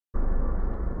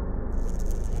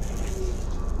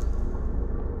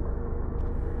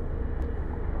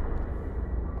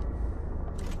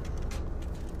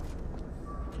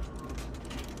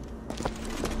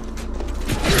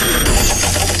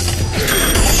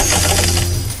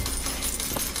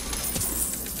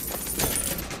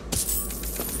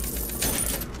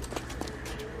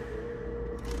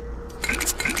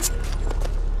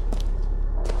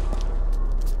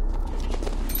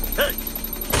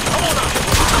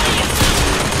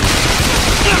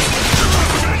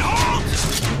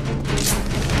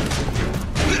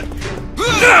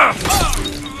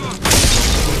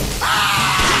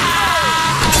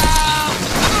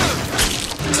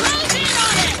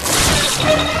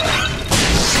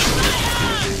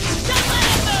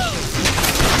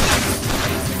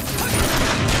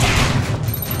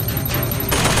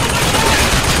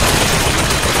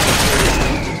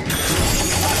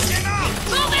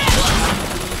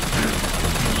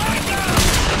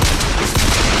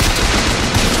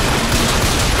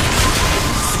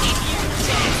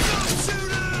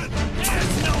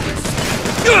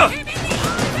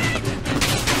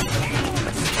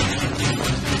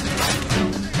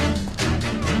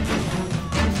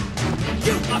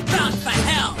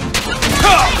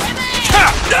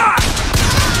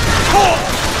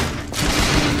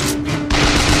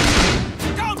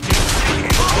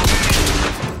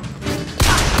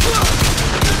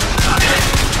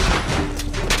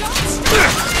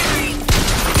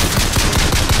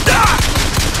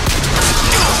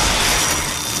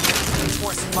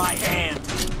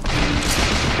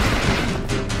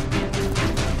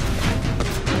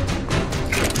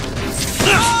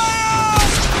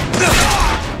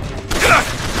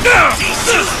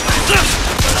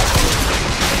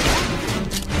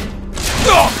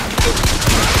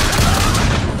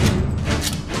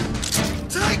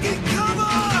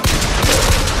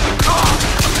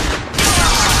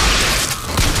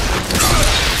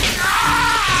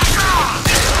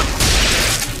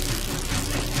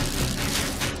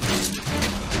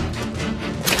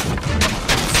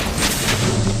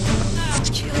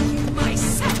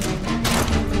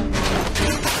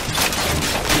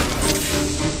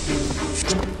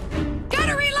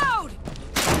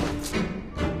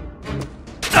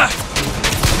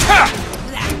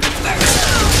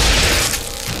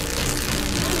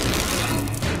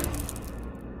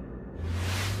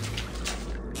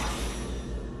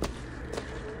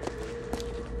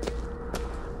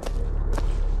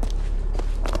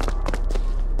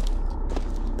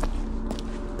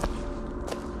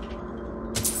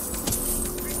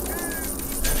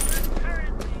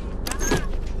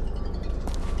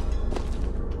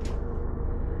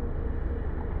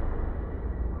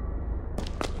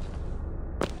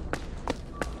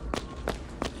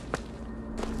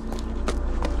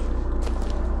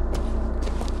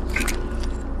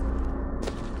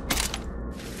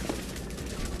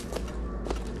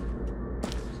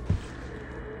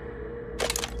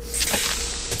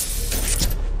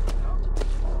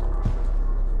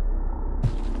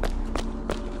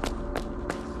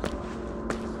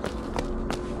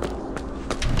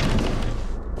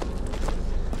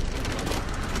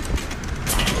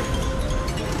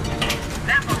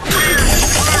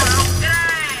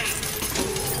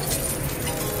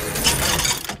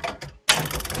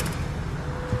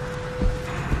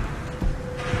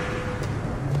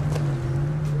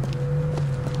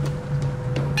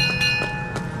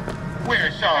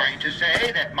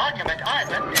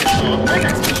That island is off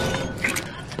limits.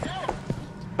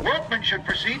 Workmen should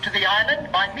proceed to the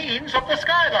island by means of the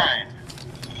skyline.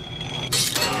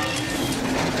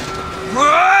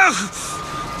 Whoa!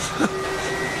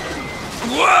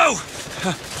 Whoa!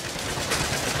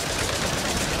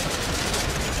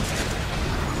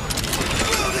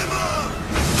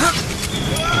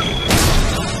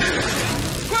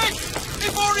 Quick!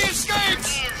 Before he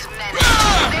escapes!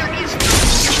 There is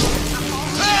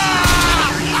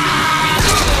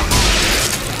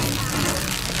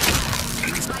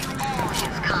like all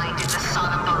his kind in the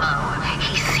sun below,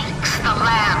 he seeks the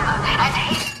lamb and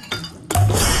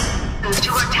hastens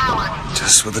to her talon.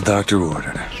 Just what the doctor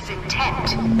ordered. His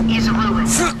intent is ruin.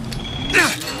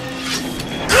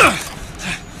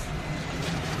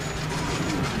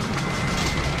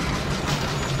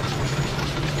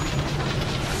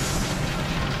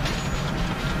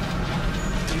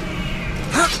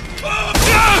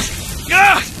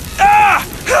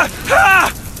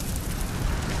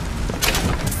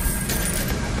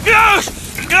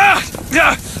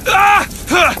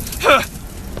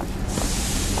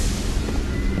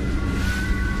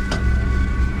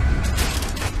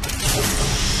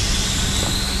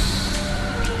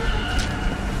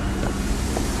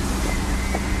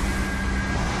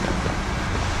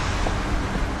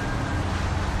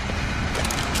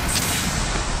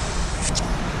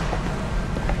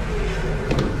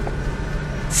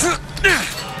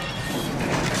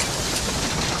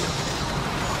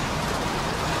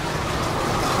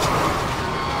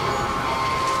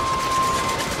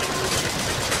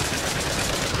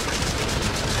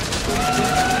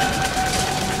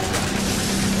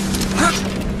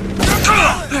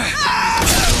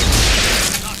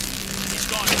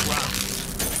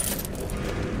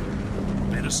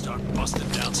 Start busting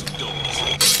down some doors.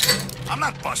 I'm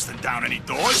not busting down any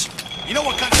doors. You know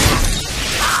what kind of...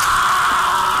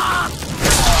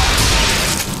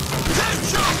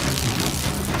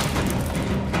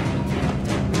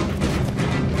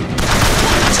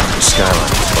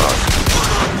 Skyline above.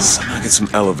 Somehow get some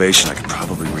elevation, I could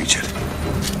probably reach it.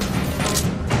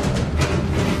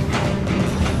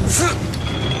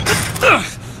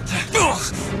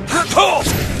 Pull!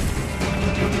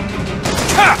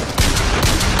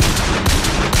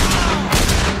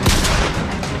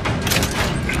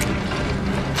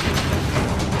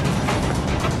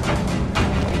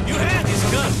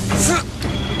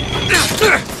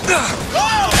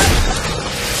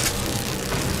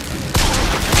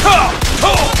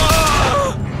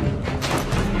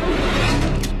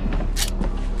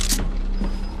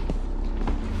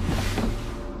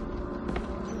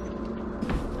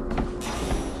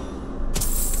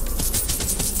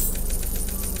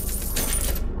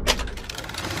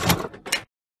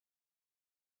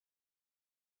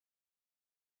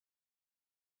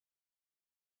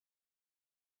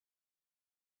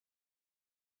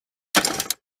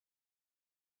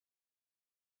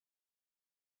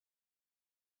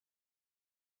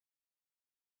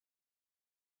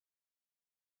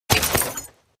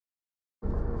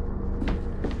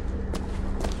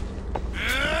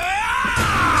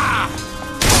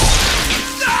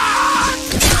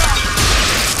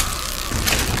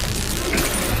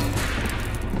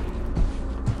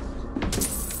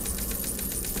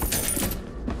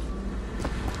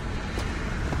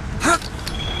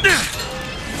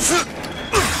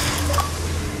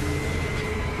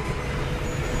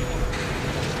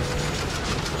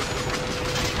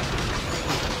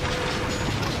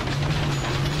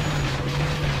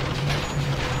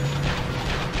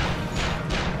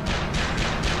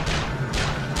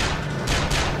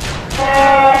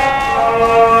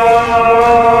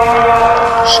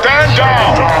 Stand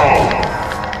down!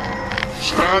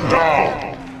 Stand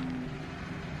down!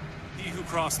 He who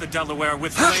crossed the Delaware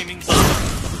with flaming...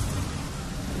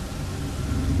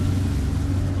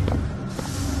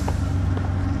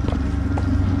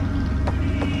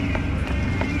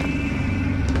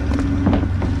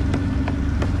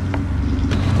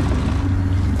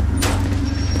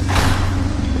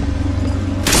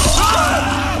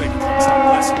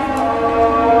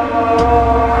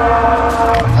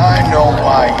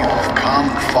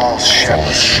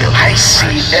 I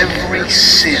see every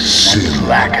sin that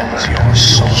blackens your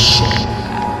soul.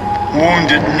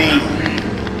 Wounded knee,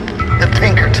 the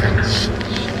Pinkertons,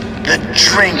 the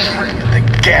drinking, the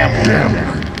gambling,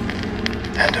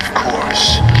 and of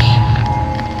course,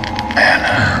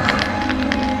 Anna.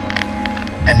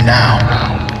 And now,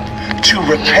 to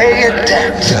repay a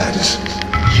debt,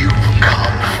 you've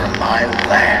come from my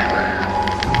land.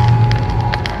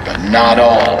 But not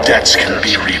all debts can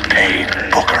be repaid,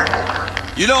 Booker.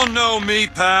 You don't know me,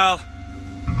 pal.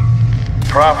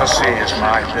 Prophecy is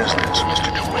my business,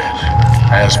 Mr. DeWitt.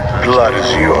 As blood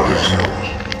is yours.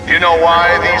 You know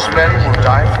why these men will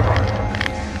die for me?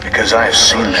 Because I have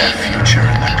seen their future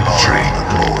in the glory,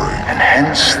 and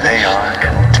hence they are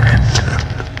content.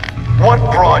 What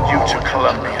brought you to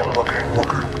Columbia, Booker?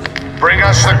 Bring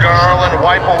us the girl and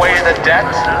wipe away the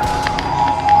debt?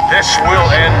 This will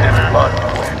end in blood,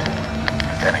 DeWitt.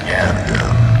 But then again,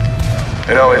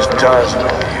 it always does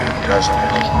with you, doesn't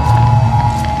it?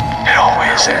 It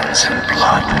always ends in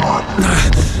blood.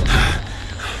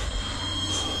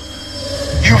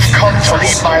 You've come to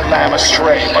lead my lamb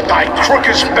astray, but thy crook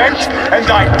is bent and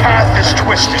thy path is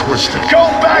twisted. Go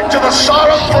back to the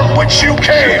Sodom from which you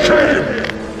came.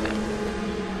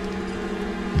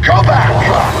 Go back.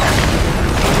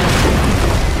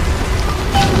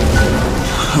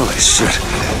 Holy shit.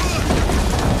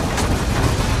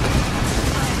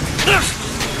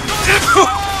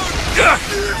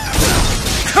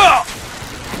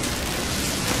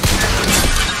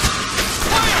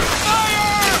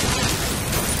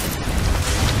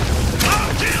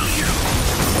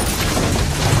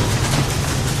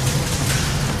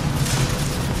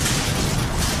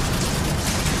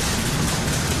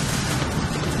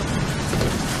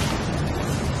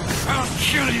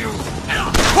 Kill you!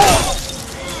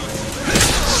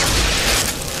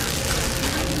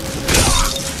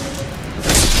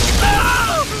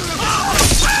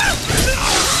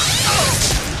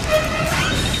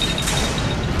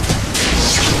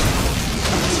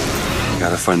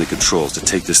 Gotta find the controls to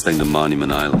take this thing to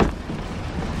Monument Island.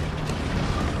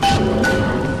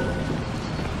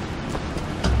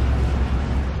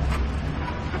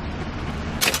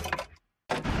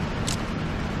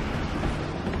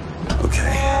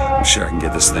 I'm sure I can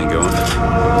get this thing going.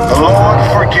 The Lord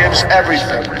forgives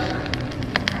everything.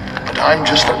 But I'm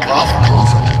just a prophet.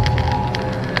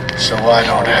 So I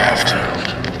don't have to.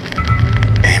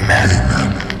 Amen.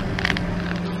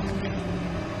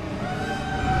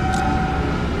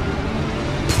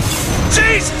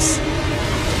 Jesus!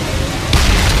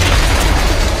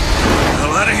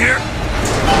 Hell out of here!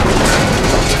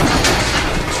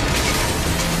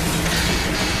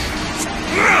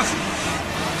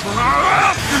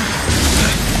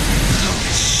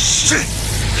 Shit!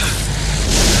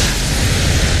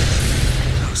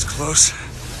 That was close.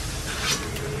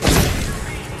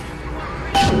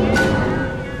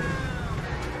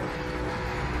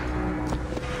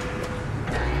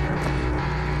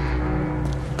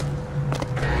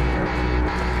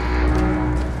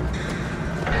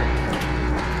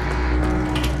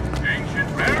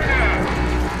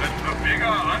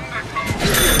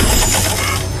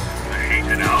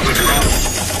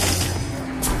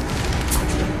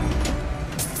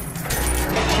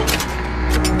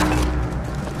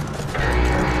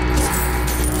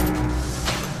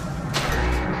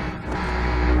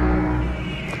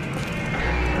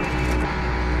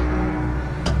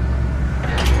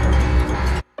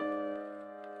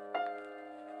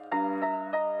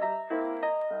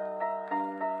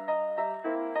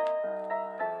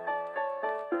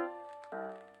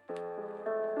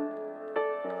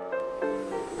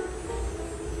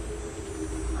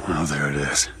 Oh, there it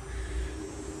is.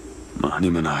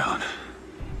 Monument Island.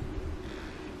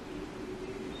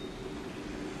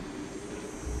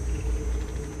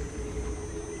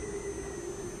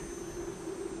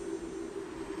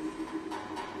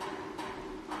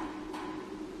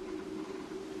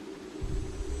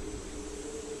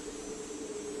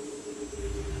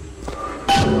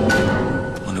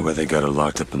 Wonder why they got her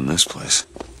locked up in this place.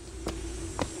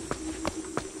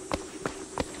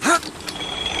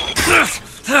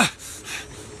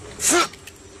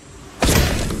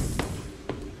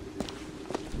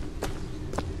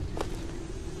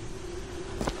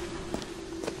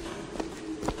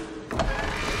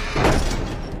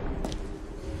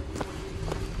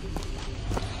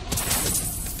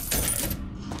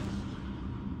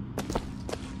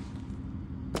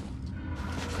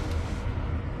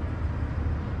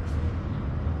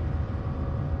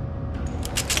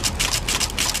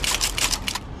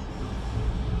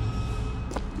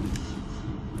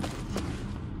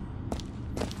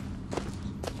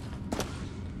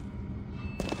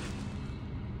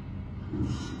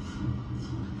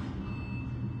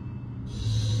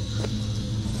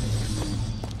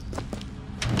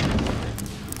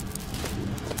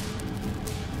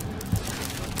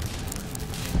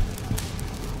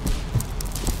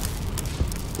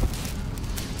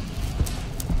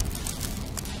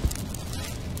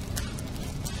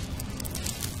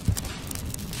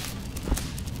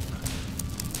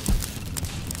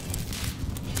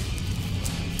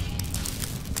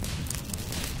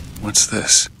 What's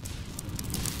this?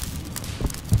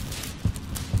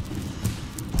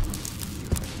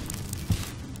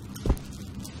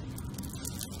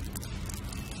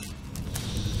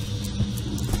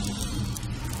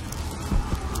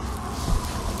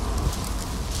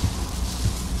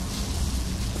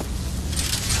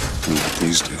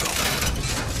 always do.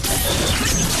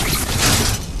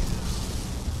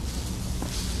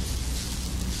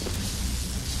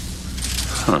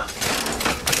 Huh.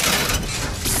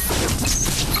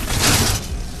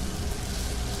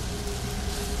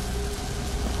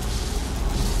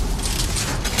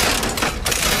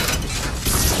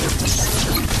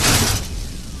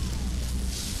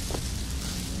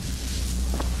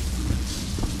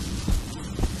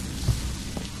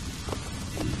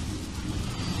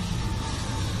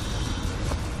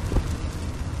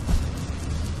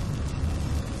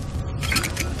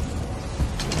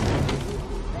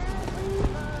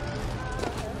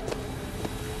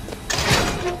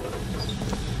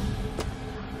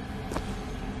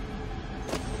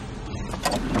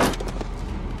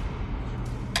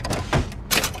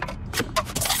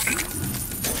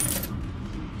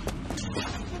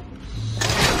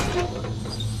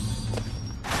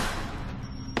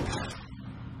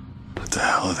 What the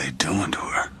hell are they doing to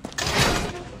her?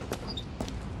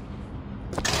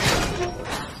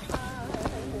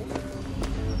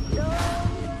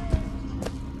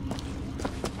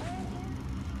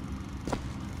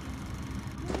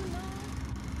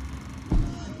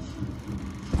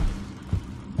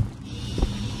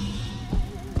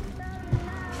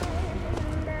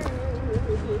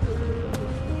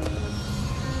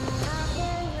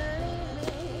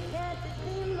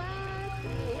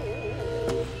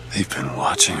 They've been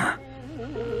watching her.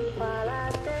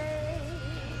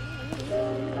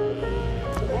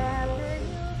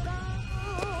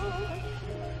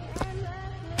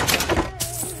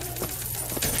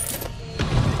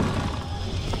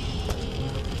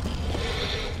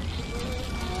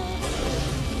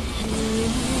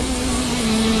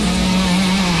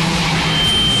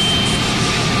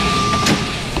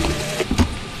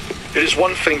 It is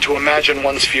one thing to imagine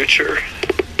one's future,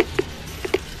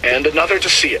 and another to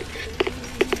see it.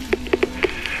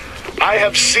 I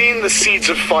have seen the seeds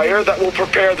of fire that will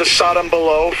prepare the Sodom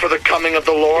below for the coming of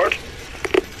the Lord.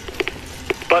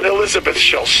 But Elizabeth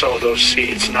shall sow those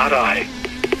seeds, not I.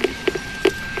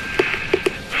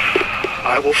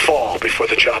 I will fall before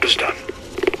the job is done.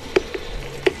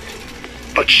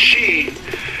 But she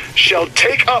shall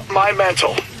take up my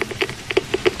mantle.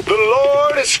 The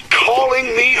Lord is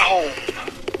calling me home.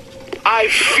 I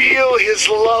feel his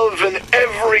love in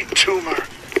every tumor,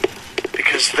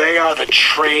 because they are the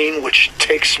train which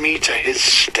takes me to his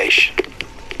station.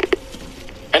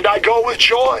 And I go with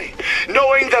joy,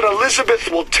 knowing that Elizabeth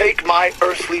will take my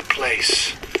earthly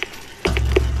place.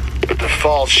 But the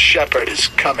false shepherd is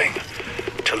coming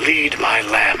to lead my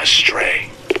lamb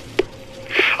astray.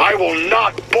 I will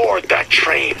not board that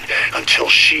train until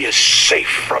she is safe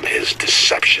from his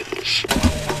deceptions.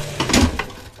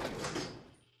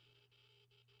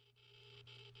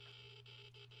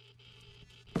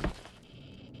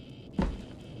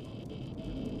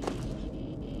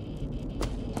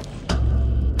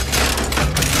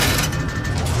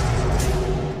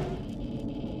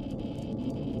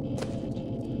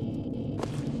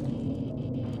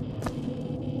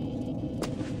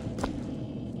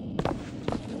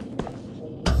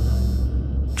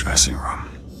 Dressing room.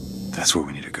 That's where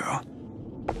we need to go.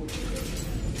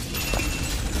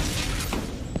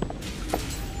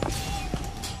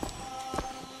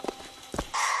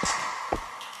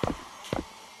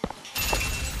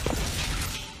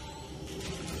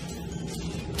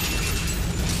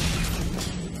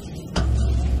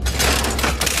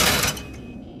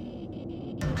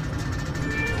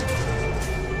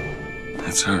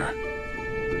 That's her.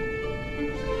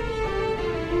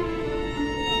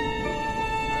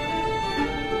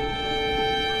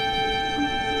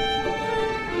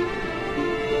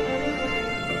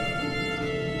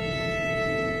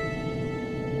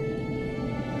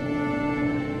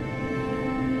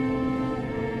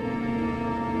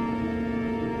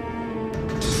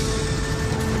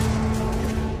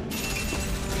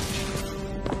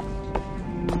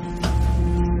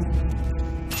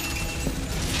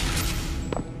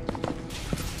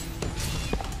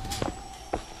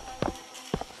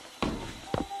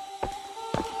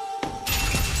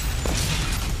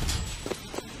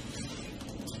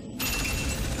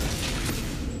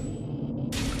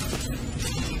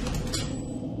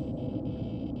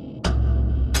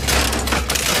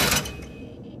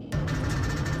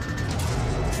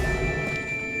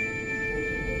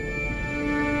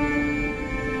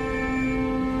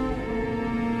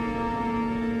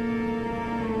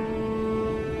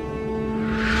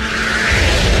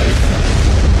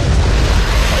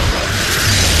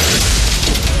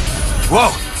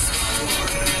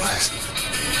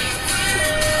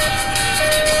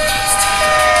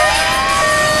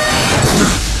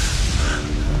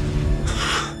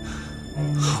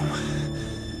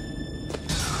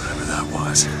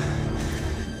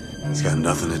 It's got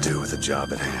nothing to do with the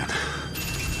job at hand.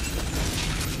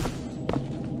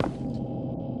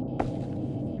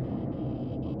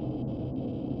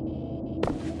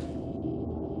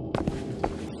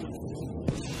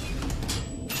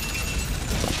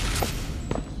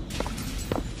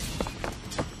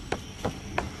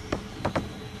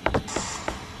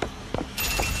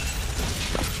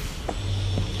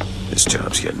 This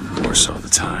job's getting worse all the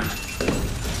time.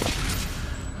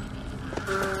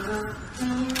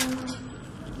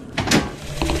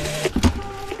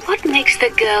 What makes the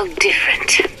girl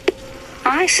different?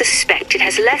 I suspect it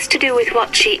has less to do with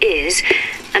what she is,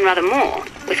 and rather more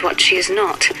with what she is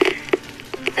not.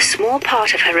 A small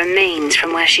part of her remains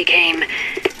from where she came.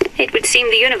 It would seem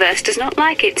the universe does not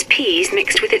like its peas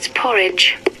mixed with its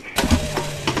porridge.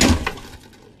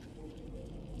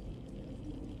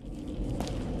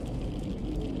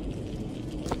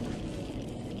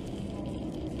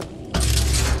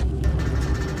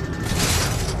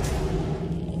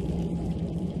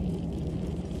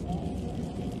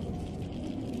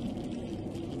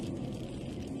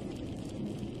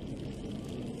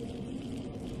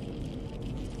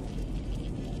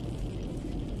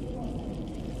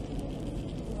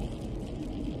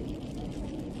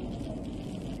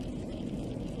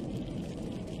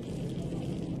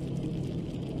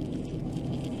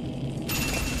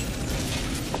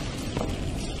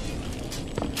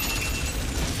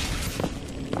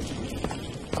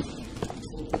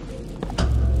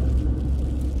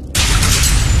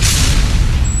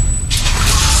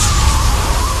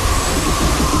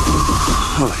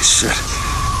 Holy shit.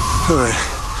 Alright,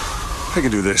 I can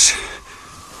do this.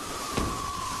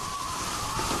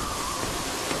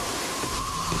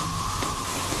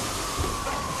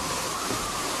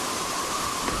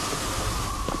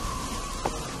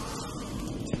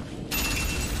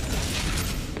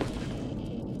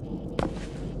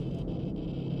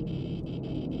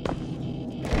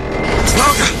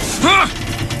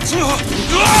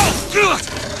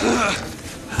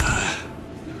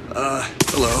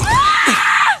 Hello.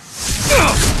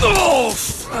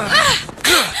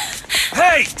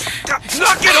 Hey!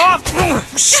 Knock it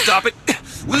off! Stop it!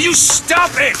 Will you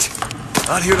stop it?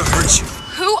 Not here to hurt you.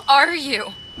 Who are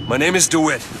you? My name is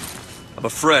DeWitt. I'm a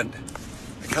friend.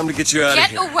 I come to get you out of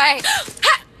here. Get away!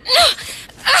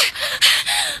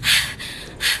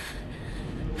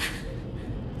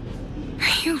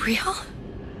 Are you real?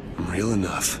 I'm real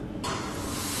enough.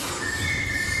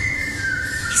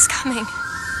 He's coming.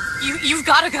 You've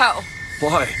gotta go.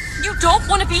 Why? You don't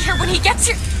want to be here when he gets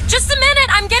here. Just a minute,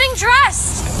 I'm getting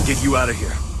dressed. Get you out of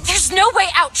here. There's no way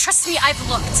out. Trust me, I've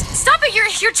looked. Stop it,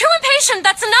 you're too impatient.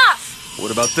 That's enough.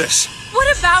 What about this?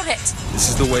 What about it? This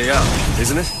is the way out,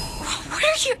 isn't it? What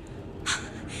are you...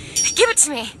 Give it to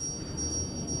me.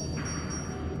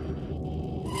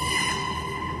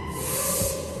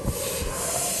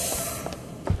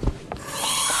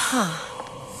 Huh.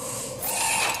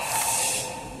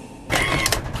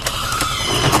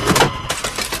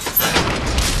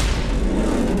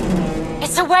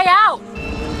 It's a way out!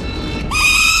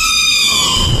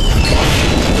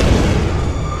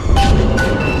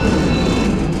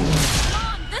 Come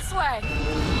on, this way!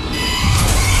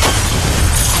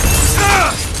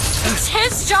 It's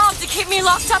his job to keep me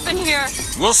locked up in here!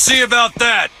 We'll see about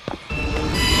that!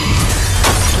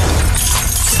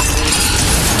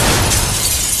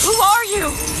 Who are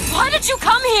you? Why did you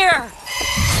come here?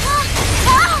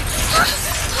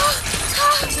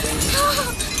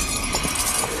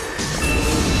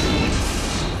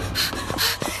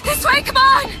 This way, come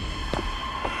on!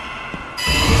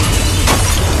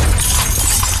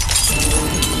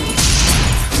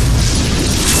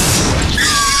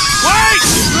 Wait!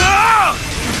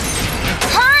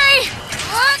 Hurry!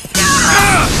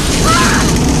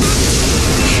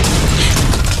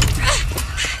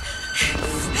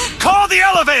 Call the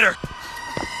elevator!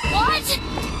 What?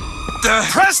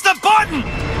 Press the button!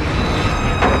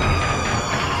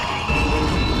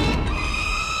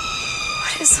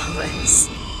 What is all this?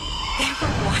 They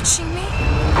were watching me?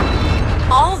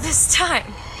 All this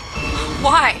time?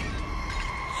 Why?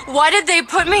 Why did they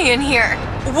put me in here?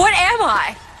 What am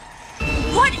I?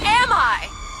 What am I?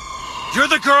 You're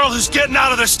the girl who's getting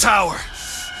out of this tower!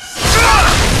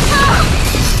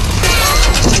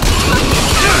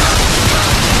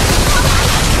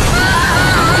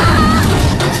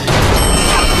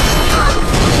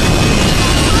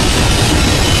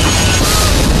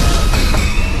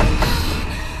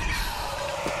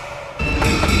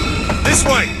 This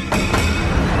way!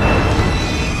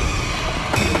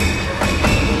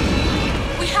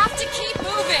 We have to keep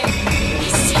moving.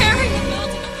 He's tearing the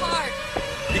building apart.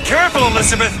 Be careful,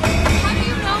 Elizabeth! How do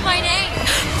you know my name?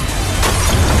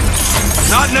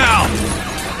 Not now!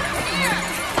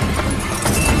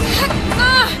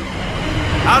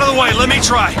 Out of the way, let me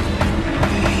try!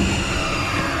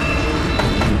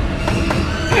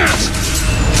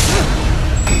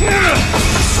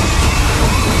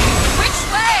 Which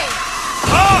way?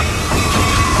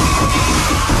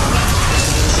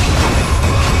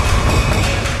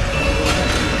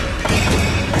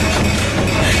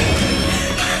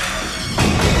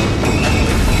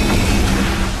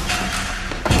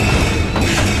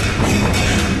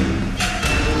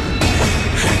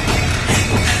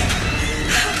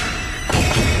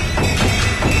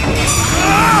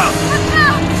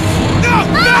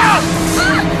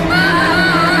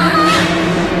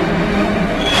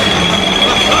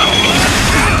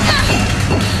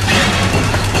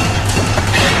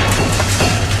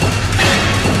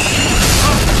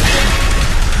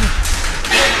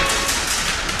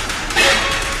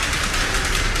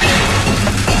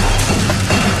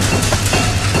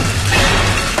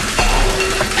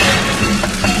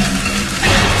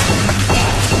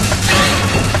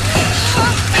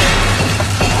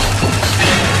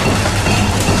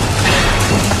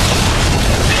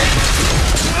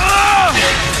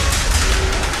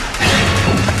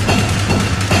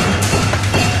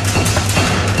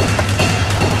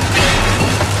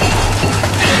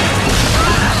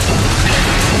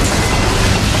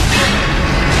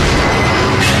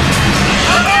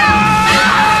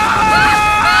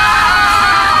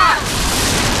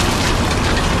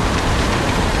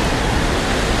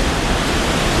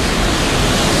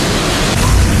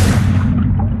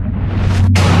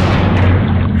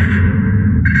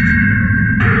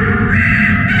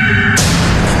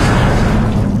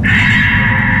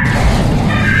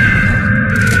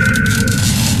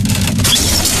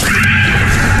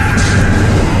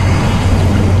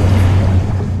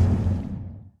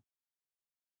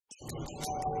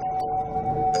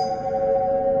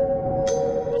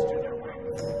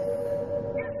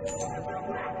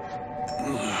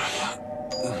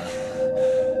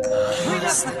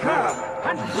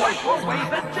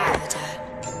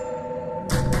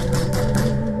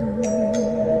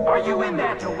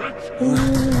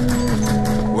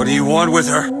 What do you want with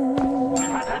her?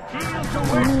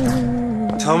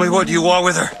 Tell me what you want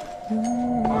with her.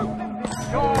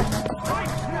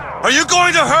 Are you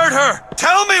going to hurt her?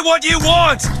 Tell me what you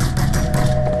want!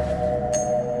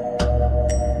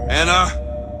 Anna?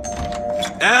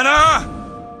 Anna!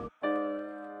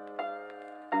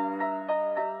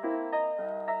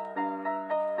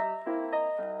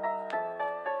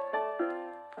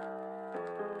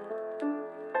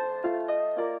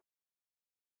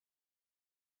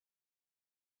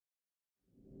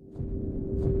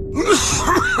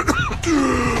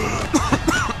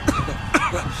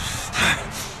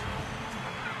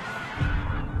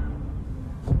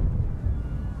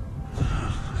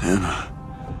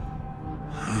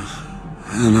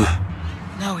 Anna.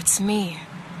 No, it's me,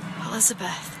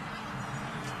 Elizabeth.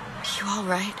 You all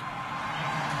right?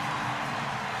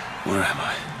 Where am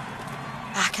I?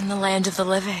 Back in the land of the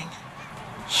living.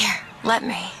 Here, let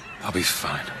me. I'll be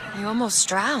fine. You almost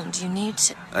drowned. You need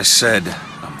to... I said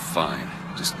I'm fine.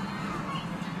 Just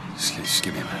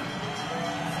give me a minute.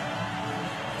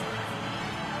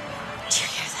 Do you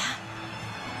hear that?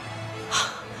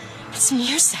 It's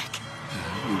music.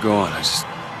 Go on, I just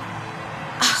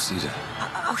need to...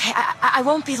 Okay, I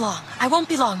won't be long. I won't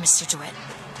be long, Mr. DeWitt.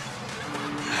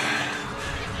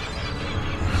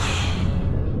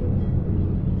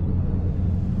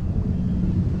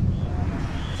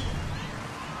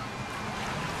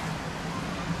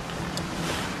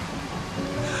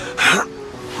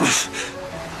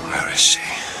 Where is she?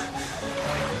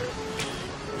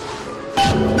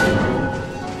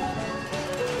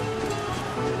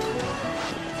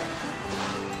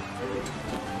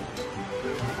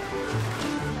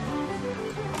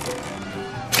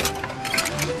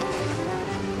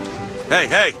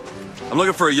 Hey! I'm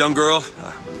looking for a young girl,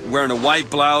 wearing a white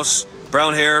blouse,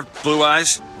 brown hair, blue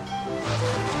eyes.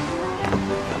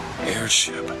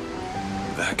 Airship.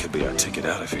 That could be our ticket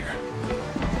out of here.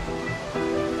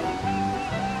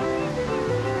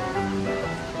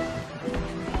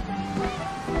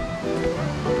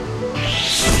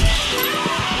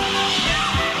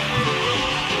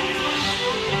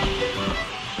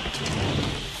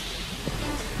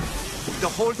 The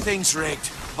whole thing's rigged.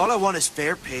 All I want is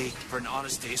fair pay for an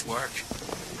honest day's work.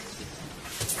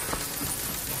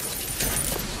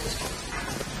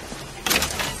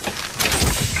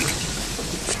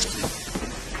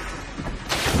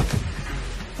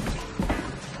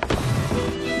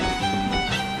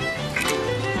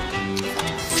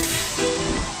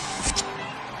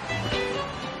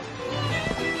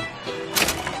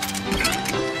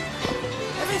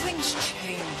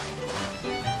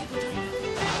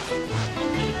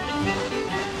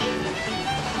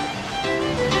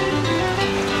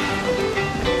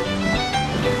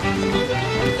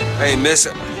 Hey, miss.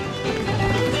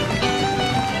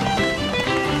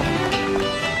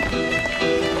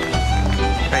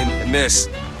 Hey, miss.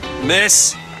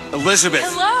 Miss Elizabeth.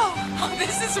 Hello. Oh,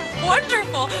 this is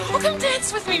wonderful. Well, come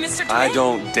dance with me, Mr. Twin. I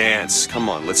don't dance. Come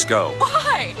on, let's go.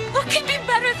 Why? What could be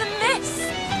better than this?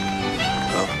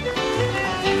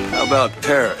 How about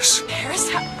Paris? Paris?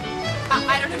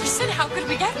 I don't understand. How could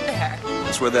we get there?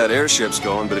 That's where that airship's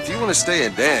going, but if you want to stay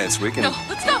and dance, we can... No,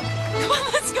 let's go. Come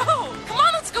on, let's go. Come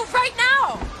on, let's go right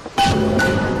now.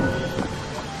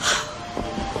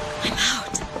 I'm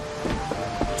out.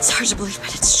 It's hard to believe,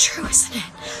 but it's true, isn't it?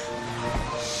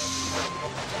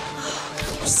 Oh,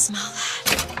 can you smell that?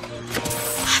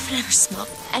 I've never smelled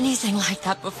anything like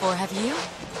that before, have you?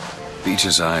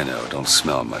 Beaches I know don't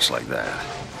smell much like that.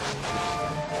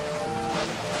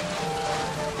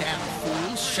 Damn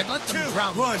fools, should let them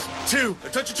drown. 1, 2,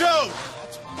 touch your toe.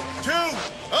 2,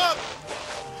 up.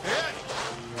 Yeah.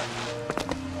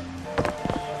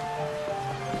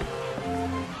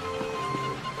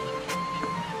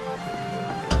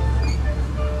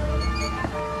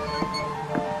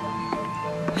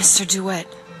 Mr. DeWitt,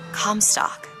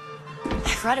 Comstock.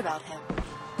 I've read about him.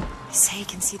 They say he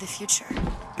can see the future.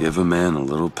 Give a man a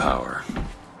little power.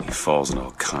 He falls in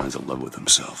all kinds of love with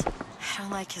himself. I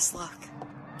don't like his look.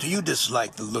 Do you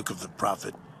dislike the look of the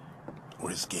prophet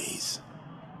or his gaze?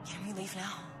 Can we leave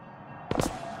now?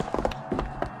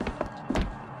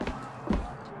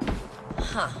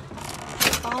 Huh.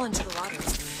 Fall into the water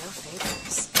is no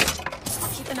favors. I'll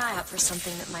keep an eye out for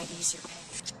something that might ease your pain.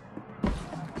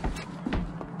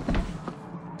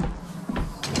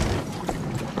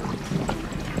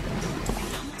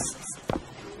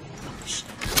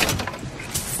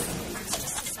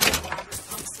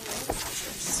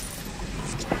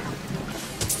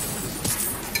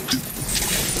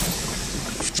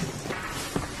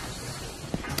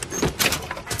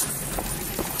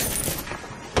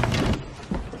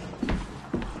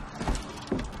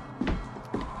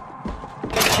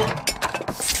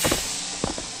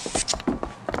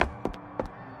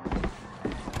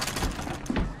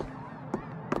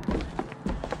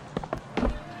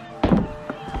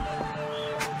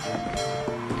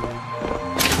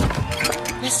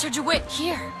 Mr. DeWitt,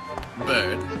 here.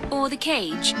 Bird. Or the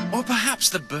cage. Or perhaps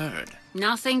the bird.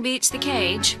 Nothing beats the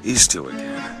cage. These two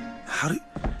again. How do...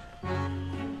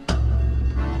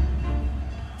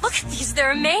 Look at these,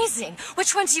 they're amazing.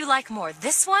 Which one do you like more,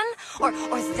 this one or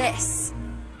this?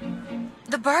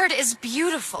 The bird is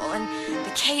beautiful and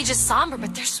the cage is somber,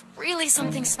 but there's really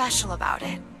something special about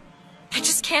it. I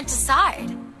just can't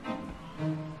decide.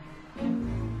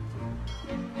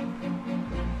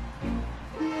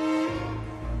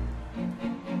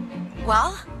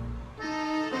 Well?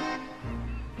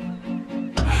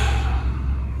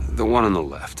 The one on the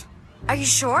left. Are you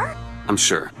sure? I'm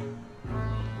sure.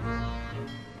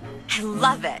 I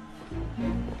love it.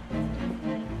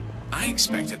 I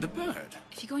expected the bird.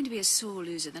 If you're going to be a sore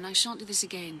loser, then I shan't do this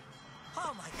again.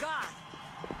 Oh my God!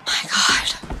 My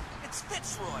God. It's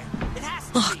Fitzroy. It has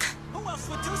to Look. be. Who else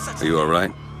would do such Are you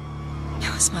alright?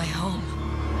 It was my home.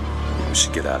 We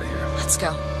should get out of here. Let's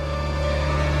go.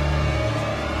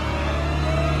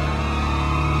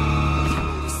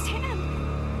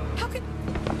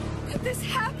 This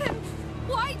happened?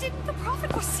 Why didn't the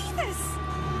prophet foresee this?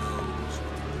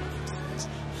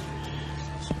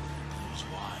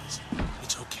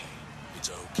 It's okay. It's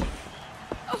okay.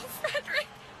 Oh, Frederick.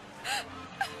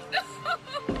 No.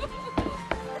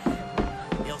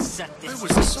 He'll set this. It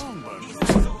was the songbird.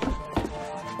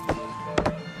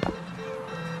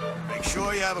 Make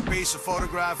sure you have a piece of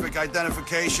photographic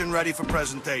identification ready for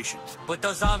presentation. Put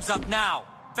those arms up now.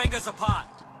 Fingers apart.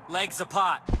 Legs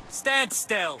apart. Stand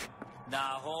still.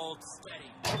 Now hold steady.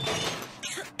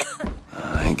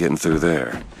 I ain't getting through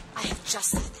there. I have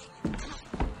just the thing.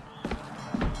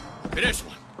 This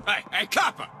one. Hey,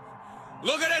 copper!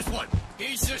 Look at this one!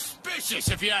 He's suspicious,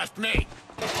 if you ask me.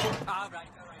 All right,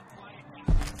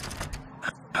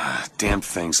 quiet. Damn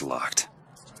thing's locked.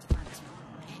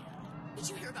 Did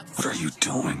you hear about this? What are you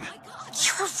doing?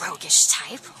 You're a roguish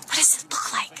type. What does it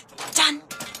look like? Done.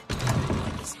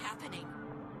 What is happening?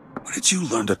 Where did you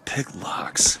learn to pick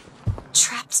locks?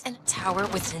 Trapped in a tower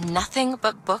with nothing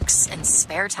but books and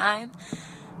spare time?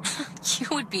 You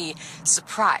would be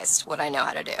surprised what I know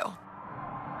how to do.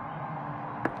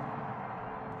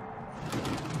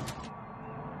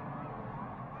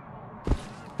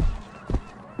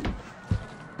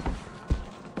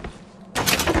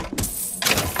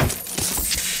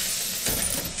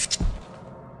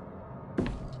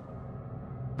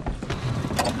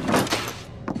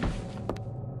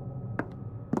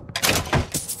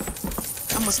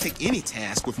 I must take any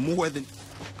task with more than...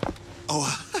 Oh,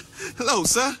 Hello,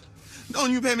 sir.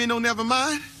 Don't you pay me no never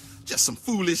mind? Just some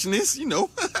foolishness, you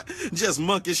know. Just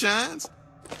monkey shines.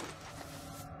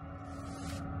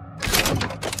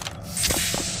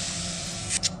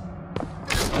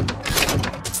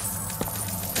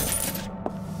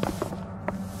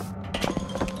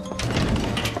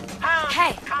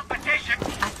 Hey!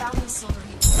 I found these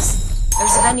silveritas.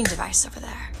 There's a vending device over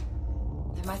there.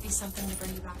 There might be something to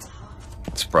bring you back to health.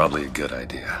 It's probably a good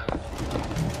idea.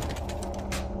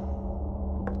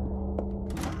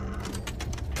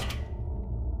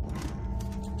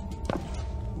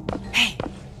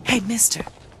 Hey, mister.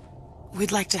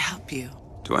 We'd like to help you.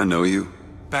 Do I know you?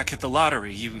 Back at the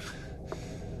lottery,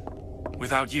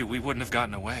 without you, we wouldn't have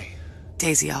gotten away.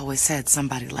 Daisy always said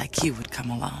somebody like you would come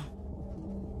along.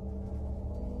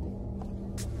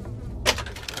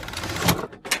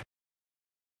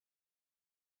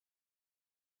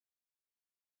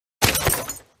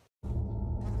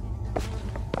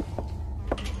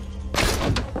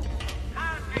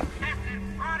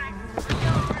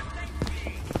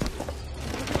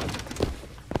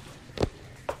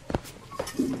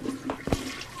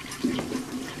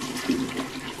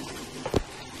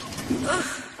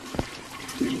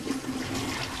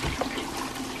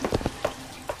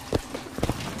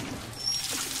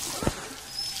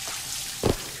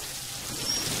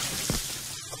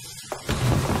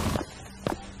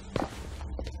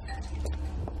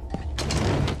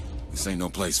 This ain't no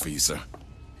place for you, sir.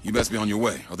 You best be on your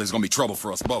way, or there's gonna be trouble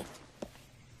for us both.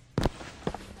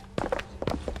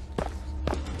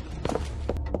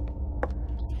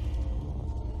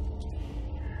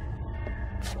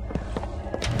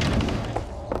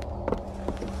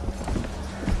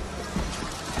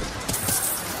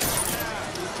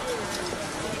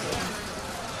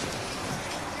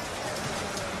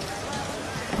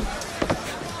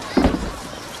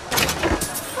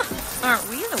 Aren't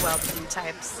we the well-to-do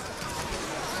types?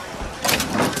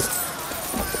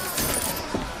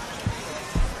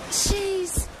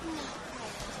 She's...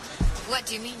 What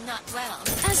do you mean, not well?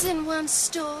 as in one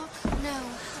store, no.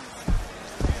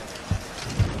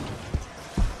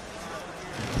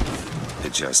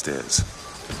 It just is.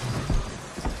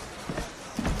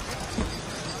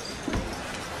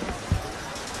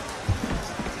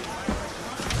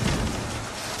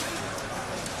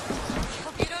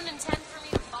 Hope you don't intend for me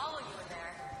to follow you in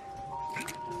there.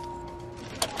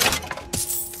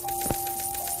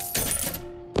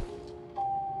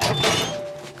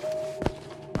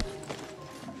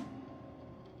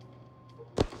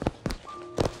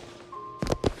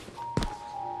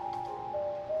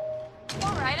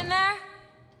 All right in there?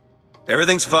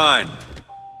 Everything's fine.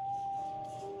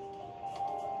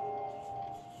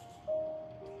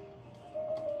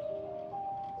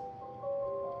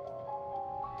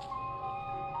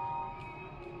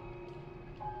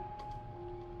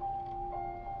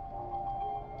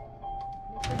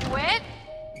 Quit?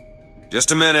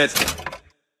 Just a minute.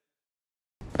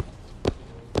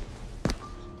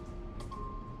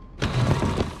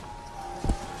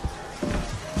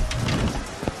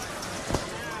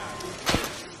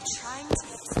 Trying to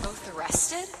get us both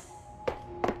arrested?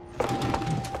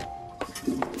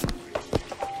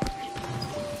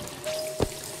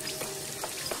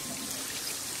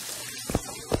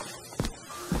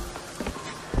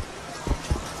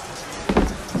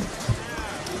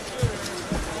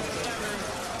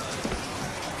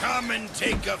 Come and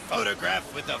take a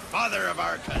photograph with the father of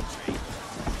our country.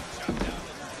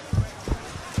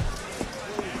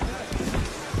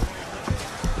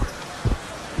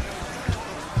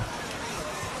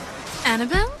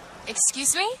 Annabelle?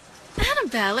 Excuse me?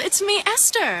 Annabelle, it's me,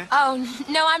 Esther. Oh,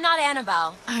 no, I'm not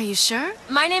Annabelle. Are you sure?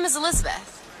 My name is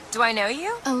Elizabeth. Do I know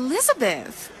you?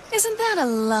 Elizabeth. Isn't that a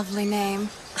lovely name?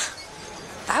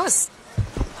 That was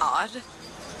odd.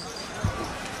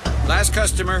 Last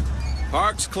customer.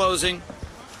 Park's closing.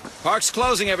 Park's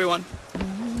closing, everyone.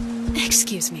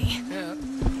 Excuse me. Yeah,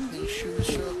 these shoes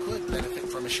sure could benefit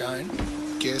from a shine.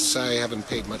 Guess I haven't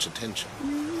paid much attention.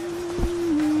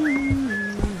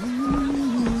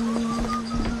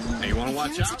 Hey, you wanna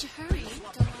watch out? Such a hurry.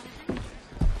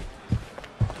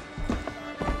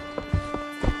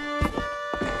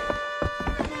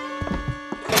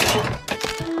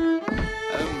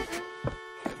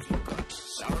 Have you got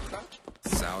sauerkraut?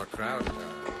 Sauerkraut.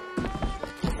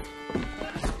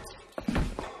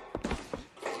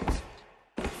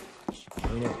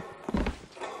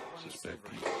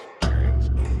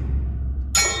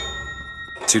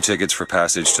 Two tickets for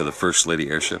passage to the First Lady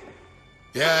airship.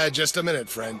 Yeah, just a minute,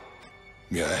 friend.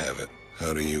 Yeah, I have it.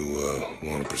 How do you,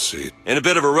 want to proceed? In a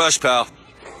bit of a rush, pal.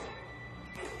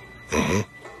 I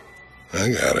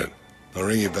got it. I'll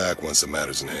ring you back once the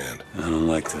matter's in hand. I don't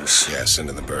like this. Yeah, send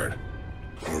in the bird.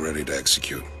 We're ready to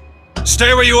execute.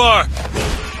 Stay where you are!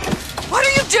 What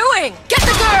are you doing? Get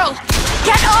the girl!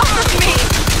 Get off of me!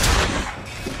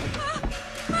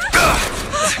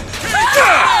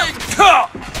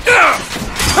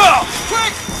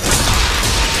 Quick!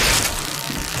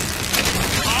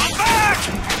 I'm back!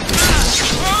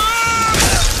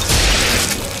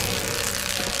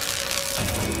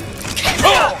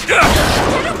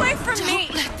 Get away from me!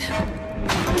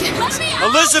 Let me out!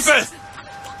 Elizabeth!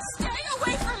 Stay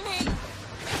away from me!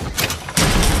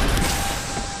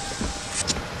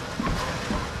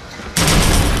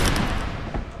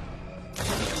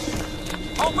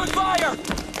 Open fire!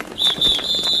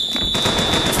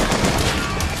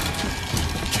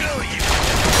 Kill you!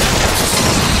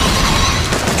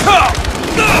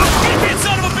 Get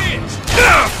son of a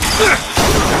bitch!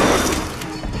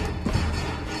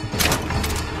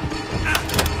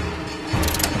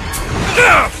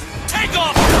 Take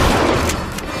off!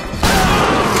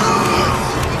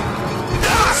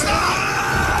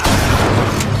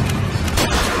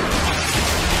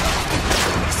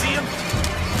 See him?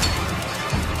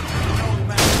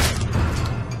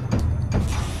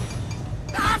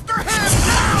 After him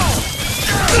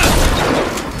now!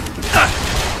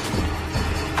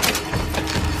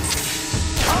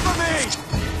 Cover me!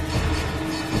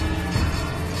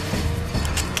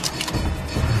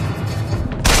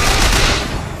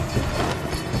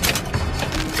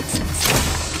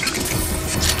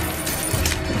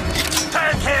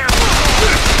 Take him!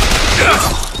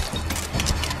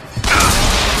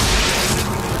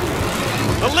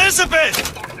 Elizabeth!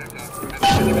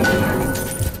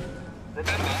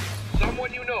 Remember,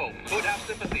 someone you know could have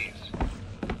sympathies.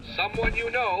 Someone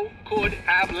you know could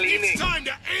have leanings. It's time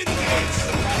to end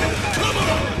this! Come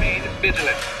on! Remain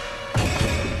vigilant.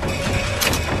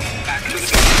 Back to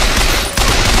the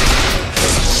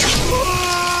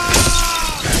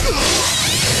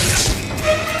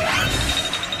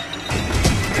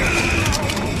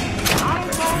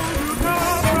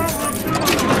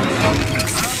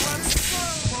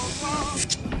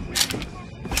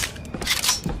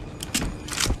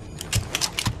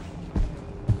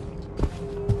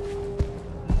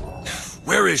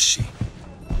Where is she?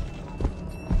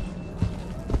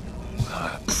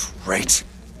 Great.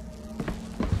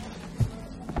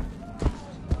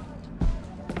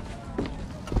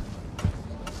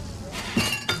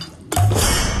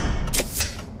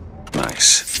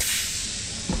 Nice.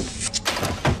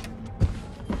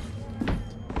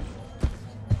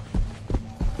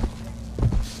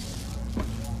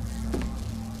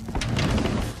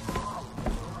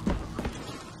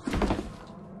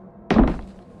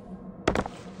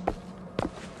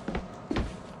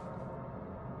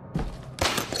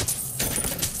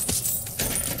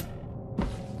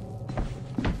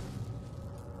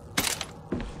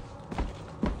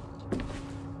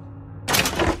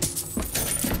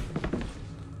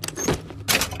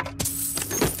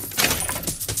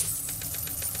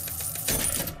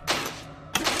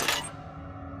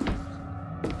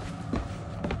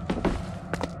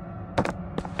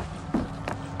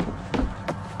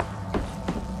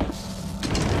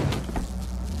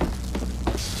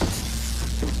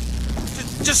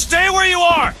 Just stay where you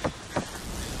are!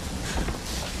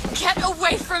 Get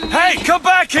away from me! Hey, come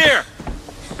back here!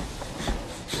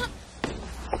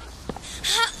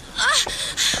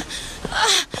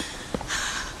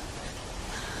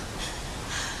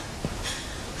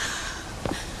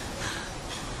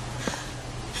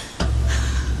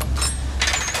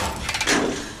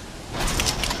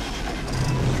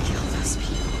 Kill those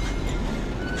people.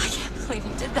 I can't believe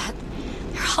you did that.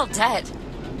 They're all dead.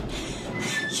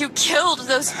 You killed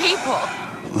those people.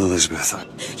 Elizabeth,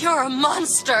 You're a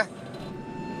monster.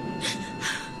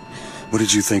 what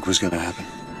did you think was gonna happen?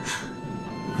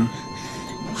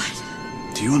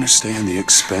 What? Do you understand the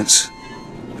expense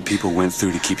the people went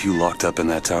through to keep you locked up in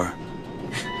that tower?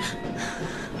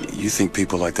 You think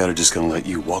people like that are just gonna let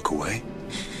you walk away?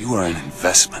 You are an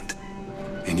investment,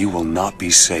 and you will not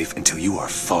be safe until you are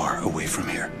far away from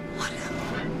here.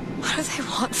 What do they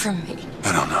want from me?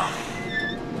 I don't know.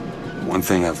 One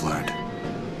thing I've learned.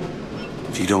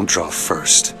 If you don't draw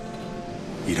first,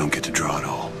 you don't get to draw at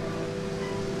all.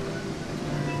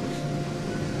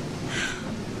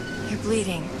 You're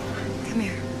bleeding. Come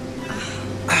here.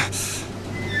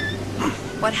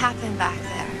 What happened back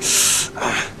there?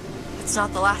 It's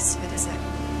not the last of it, is it?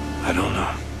 I don't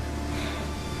know.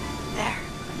 There.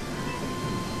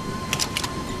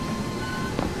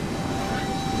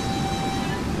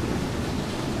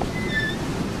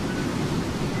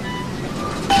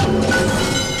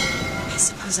 I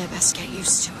suppose I best get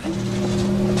used to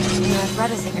it. I've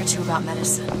read a thing or two about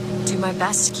medicine. Do my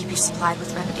best to keep you supplied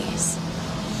with remedies.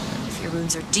 If your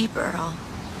wounds are deeper, I'll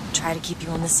try to keep you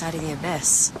on this side of the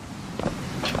abyss.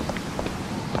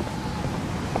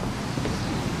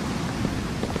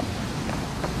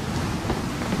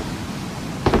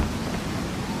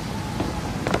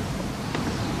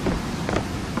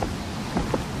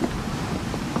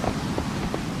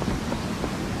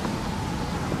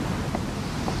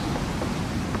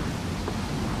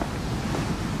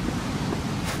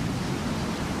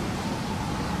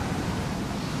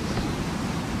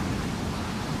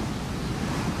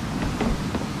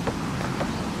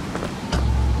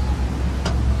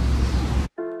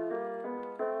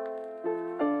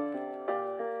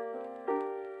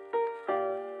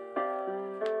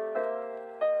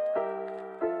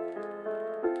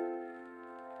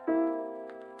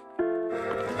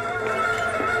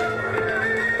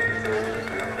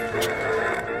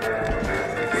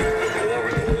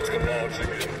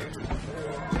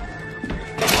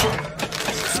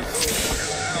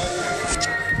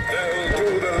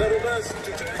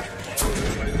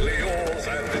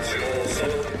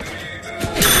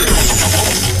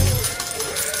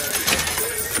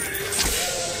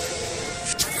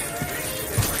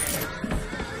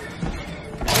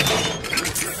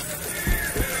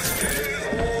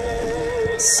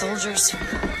 Soldiers.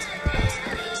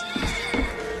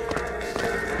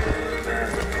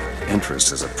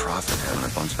 Interest as a prophet having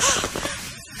a bunch of...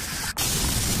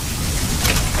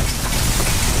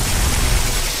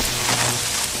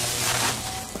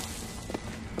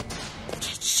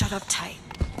 Shut up tight.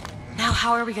 Now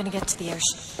how are we gonna get to the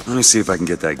airship? Let me see if I can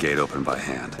get that gate open by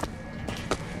hand.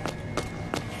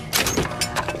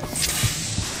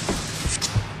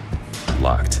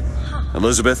 Locked. Huh.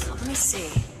 Elizabeth? Let me see.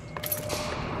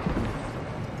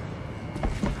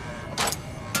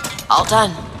 All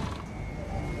done.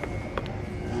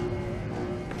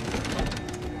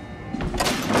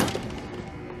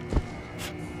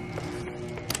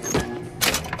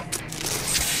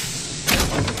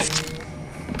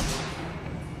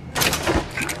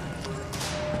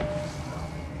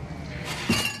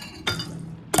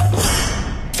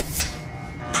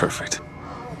 Perfect.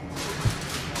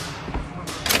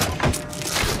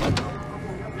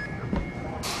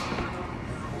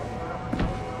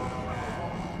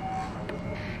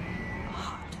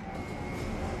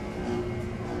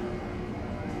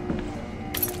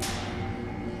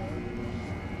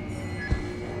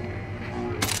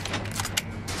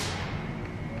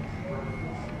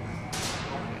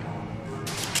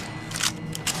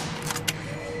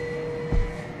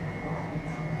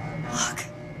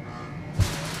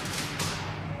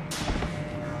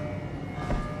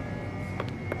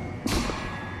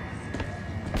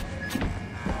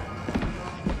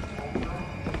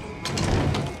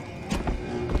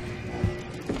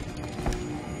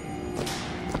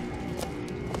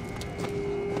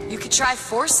 Try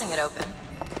forcing it open.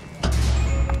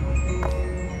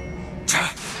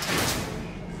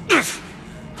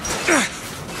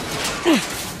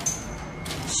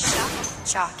 Shock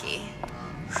jockey.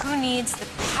 Who needs the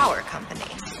power company?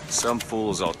 Some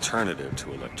fool's alternative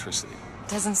to electricity.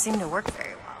 Doesn't seem to work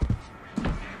very well.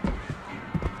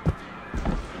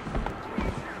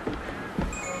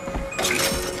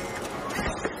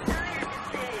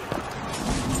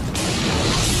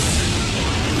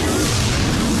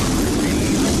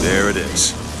 There it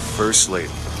is. First Lady.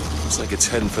 Looks like it's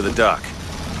heading for the dock.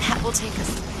 That will take us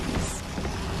a ways.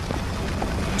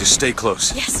 Just stay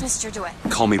close. Yes, Mr. DeWitt.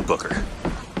 Call me Booker.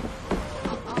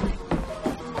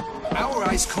 Our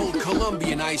ice-cold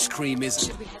Colombian ice cream is...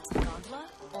 Should we head to the gondola?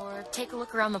 Or take a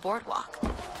look around the boardwalk?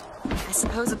 I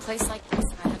suppose a place like this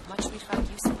might have much we'd find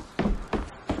useful.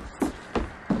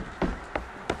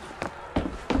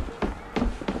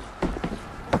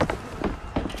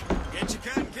 Get your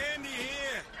cotton candy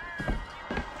here.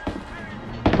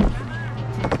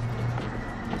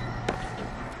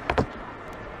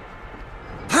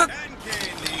 Cotton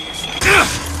candies.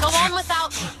 Go on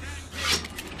without me.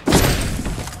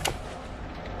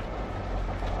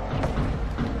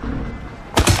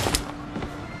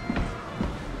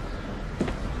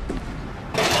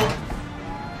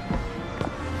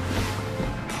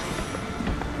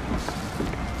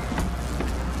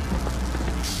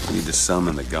 We need to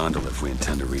summon the gondola if we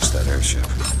intend to reach that airship.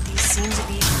 These seem to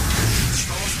be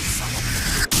controls of something.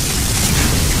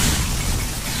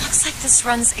 Looks like this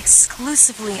runs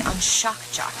exclusively on shock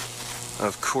jockey.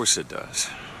 Of course it does.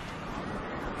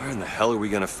 Where in the hell are we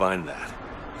gonna find that?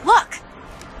 Look!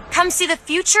 Come see the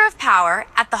future of power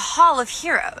at the Hall of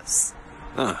Heroes.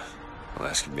 Huh. Well,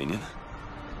 that's convenient.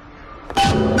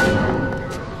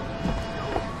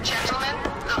 Gentlemen,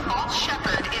 the false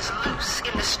shepherd is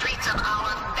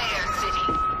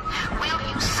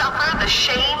suffer the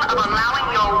shame of allowing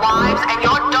your wives and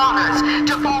your daughters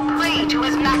to fall prey to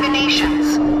his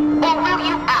machinations? Or will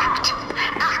you act?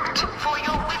 Act for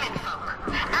your womenfolk.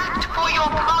 Act for your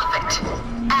profit.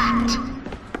 Act.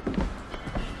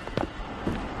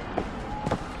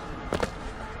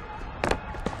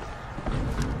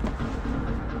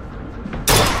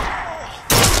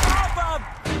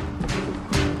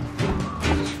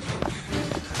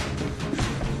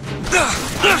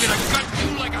 I'm gonna gut you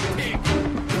like a pig!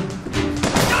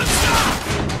 Get back here!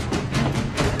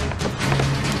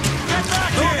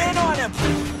 Move in on him!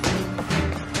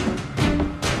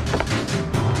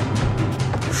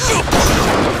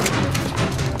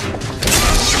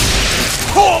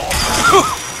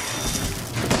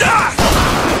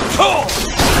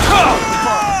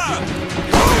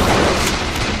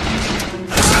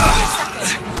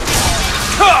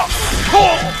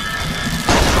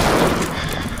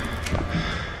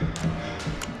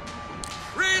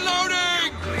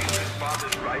 Reloading!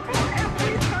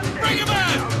 Bring him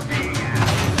in!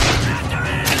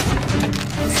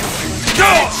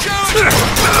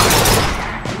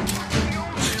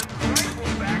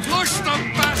 Flush the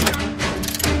bastard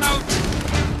out!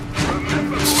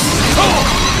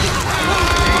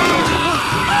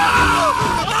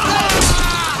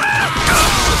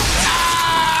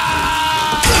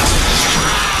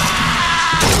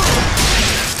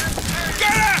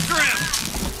 Get after him!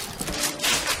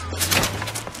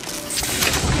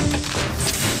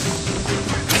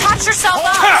 Catch yourself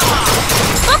up!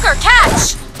 Booker, catch!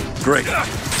 Great.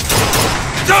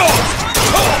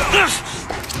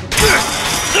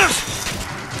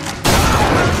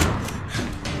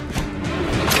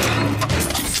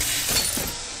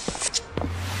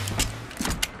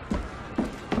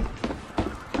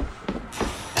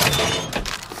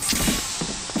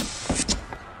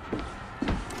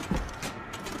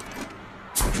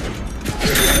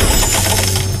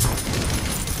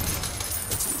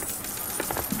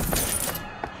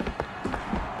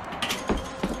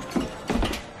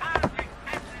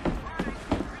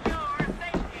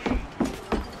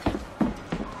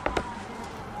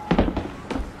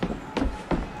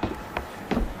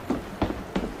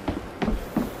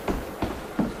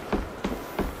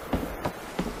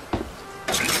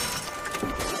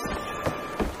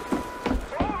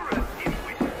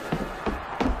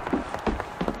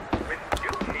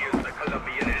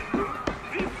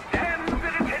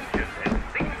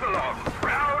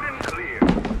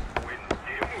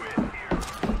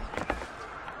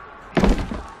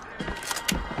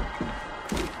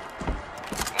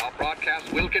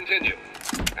 Broadcast will continue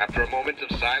after a moment of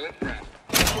silent prayer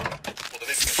for the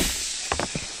victim.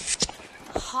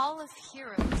 Hall of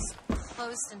Heroes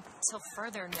closed until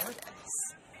further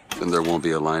notice. Then there won't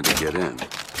be a line to get in.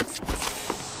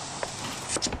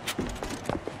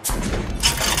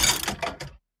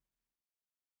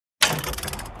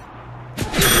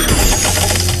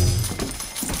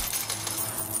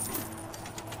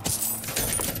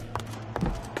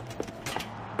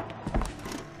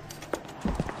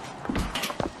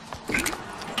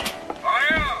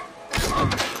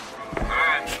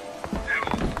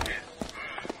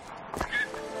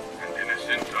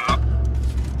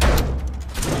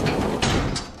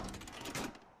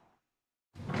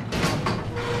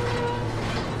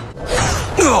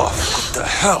 What the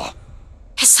hell?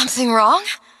 Is something wrong?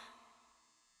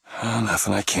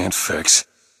 Nothing I can't fix.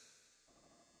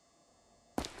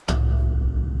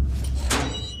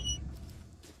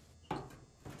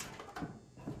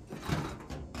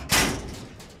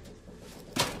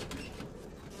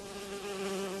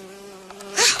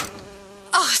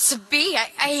 Oh, it's a bee.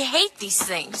 I hate these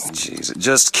things. Jeez,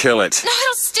 just kill it. No,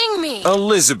 it'll sting me.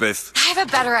 Elizabeth! I have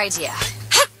a better idea.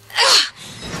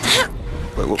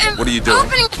 Wait, what are you doing?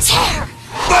 Opening a tear.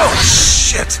 Oh,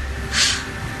 shit!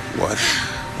 What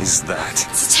is that?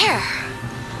 It's a tear.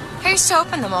 I used to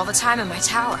open them all the time in my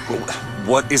tower.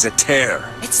 What is a tear?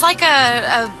 It's like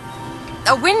a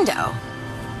window.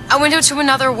 A window to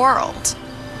another world.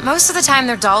 Most of the time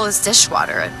they're dull as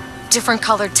dishwater, a different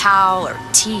colored towel or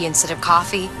tea instead of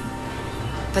coffee.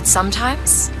 But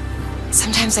sometimes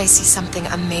I see something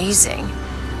amazing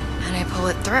and I pull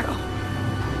it through.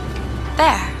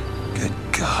 There. Good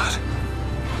God.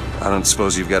 I don't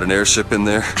suppose you've got an airship in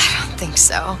there? I don't think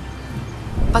so.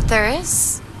 But there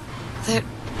is.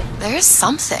 There is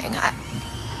something.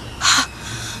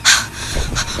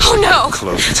 Oh no!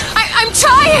 Close it. I'm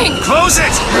trying! Close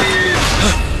it!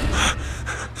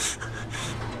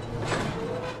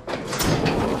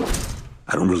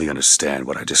 I don't really understand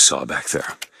what I just saw back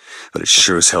there, but it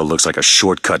sure as hell looks like a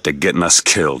shortcut to getting us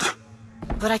killed.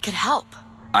 But I could help.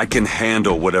 I can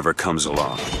handle whatever comes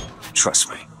along. Trust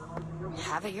me.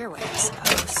 have it your way, I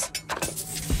suppose.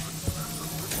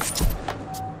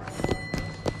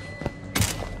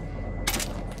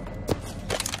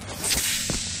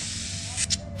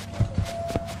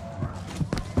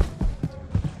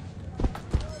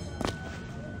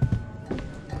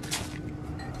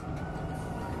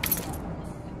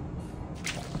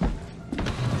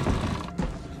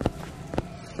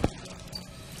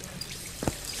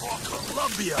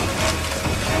 Columbia!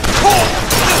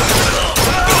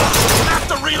 Have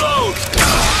to reload!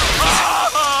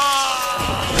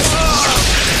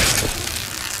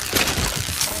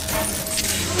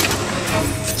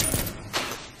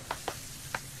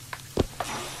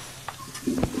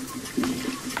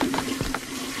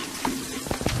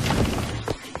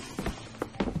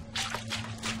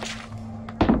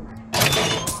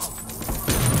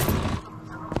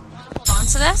 Hold on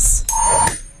to this?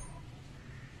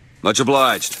 Much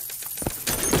obliged.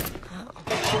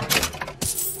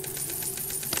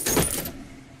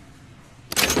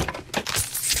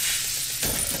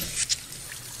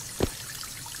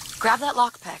 Grab that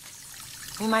lockpick.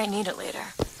 We might need it later.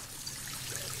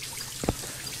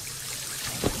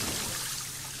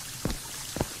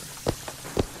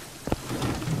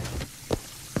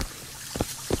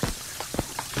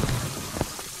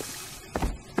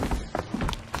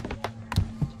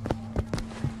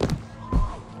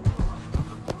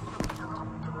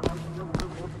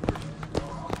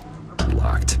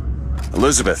 Locked.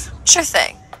 Elizabeth. Sure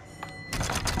thing.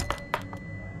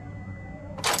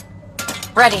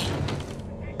 Ready.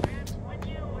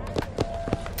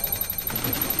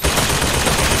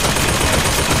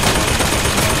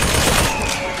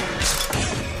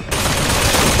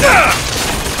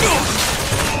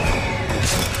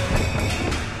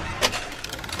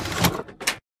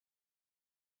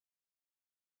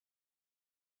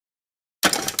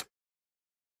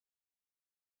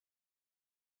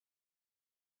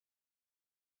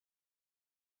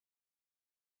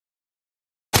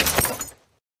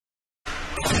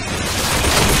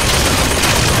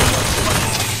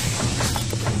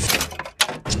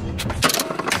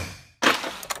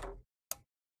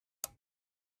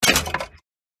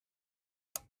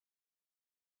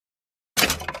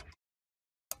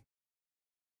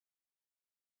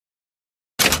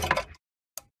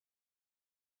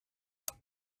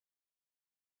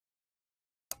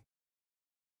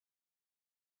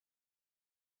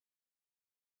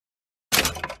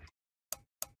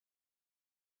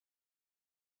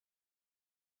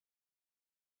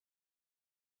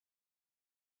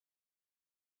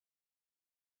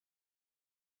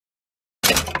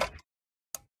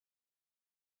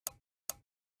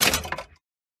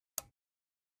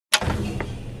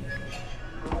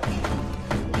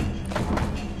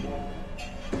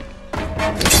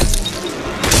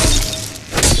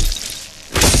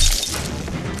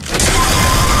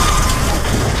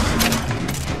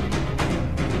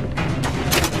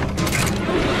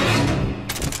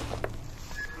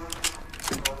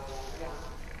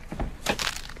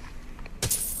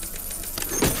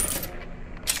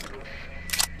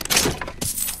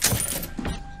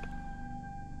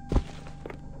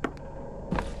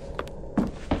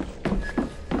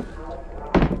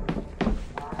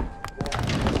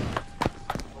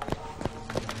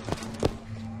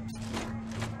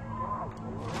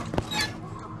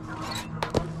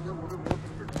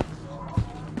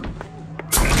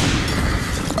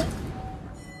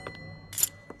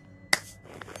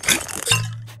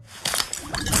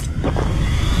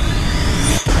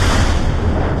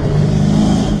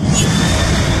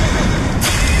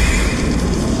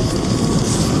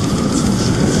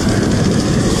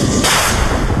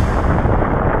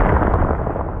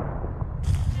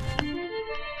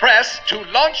 Press to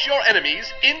launch your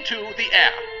enemies into the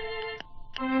air.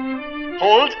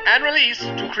 Hold and release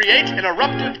to create an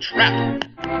eruptive trap.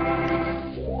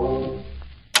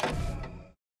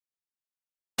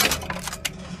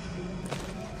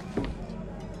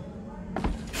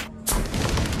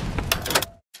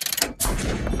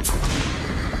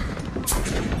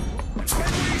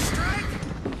 When we strike,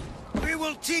 we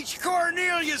will teach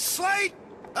Cornelius Slate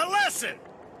a lesson.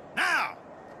 Now,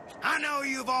 I know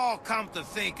you've all come to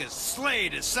think of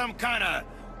Slade as some kind of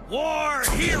war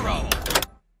hero.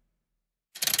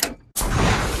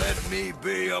 Let me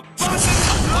be abundant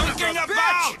looking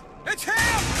about! It's him!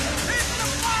 It's the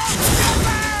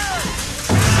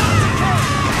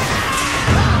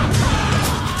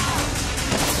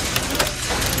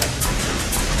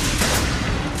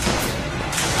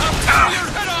I'll tear your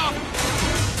head off!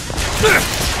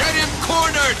 Get him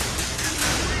cornered!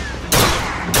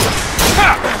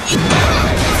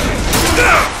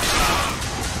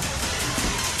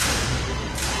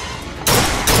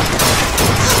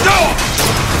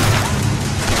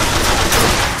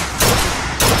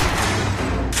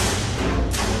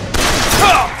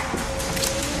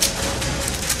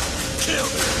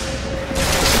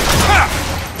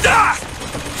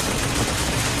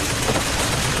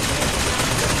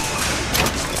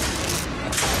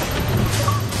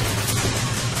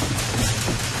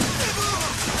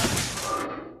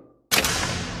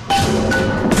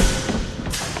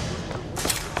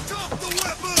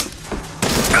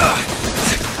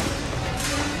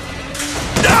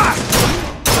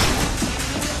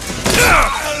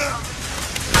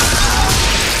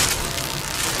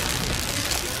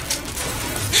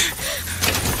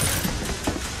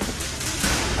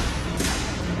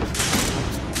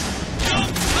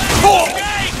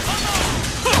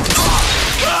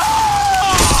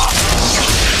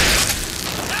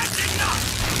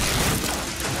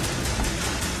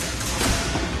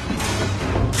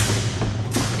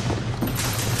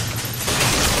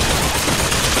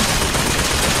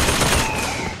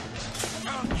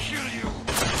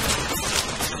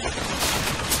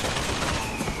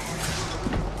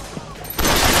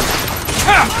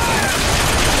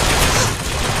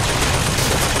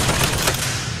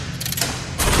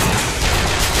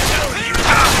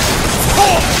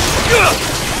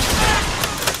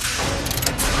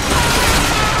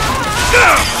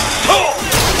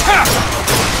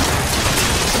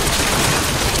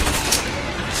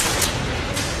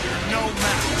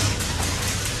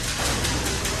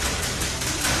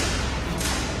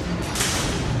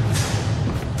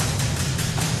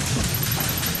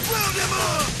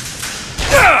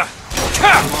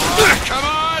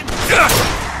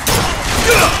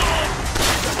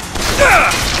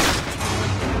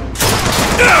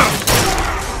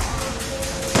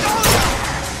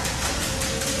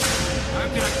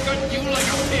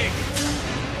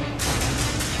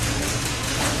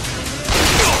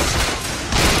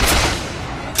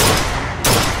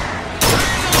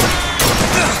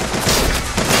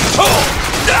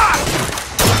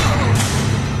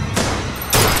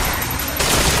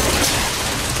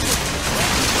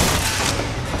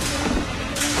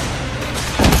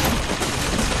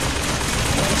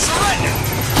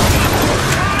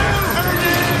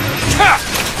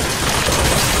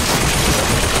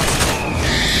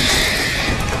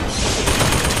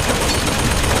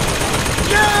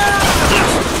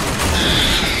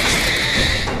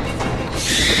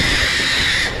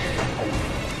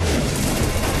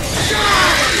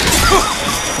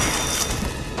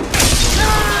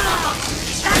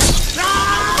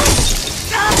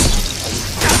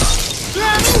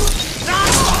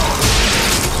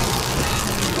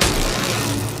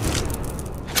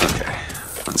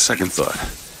 Second thought,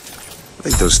 I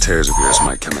think those tears of yours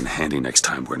might come in handy next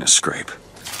time we're in a scrape.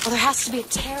 Well, there has to be a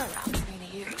tear around for me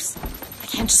to use. I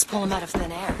can't just pull them out of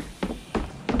thin air.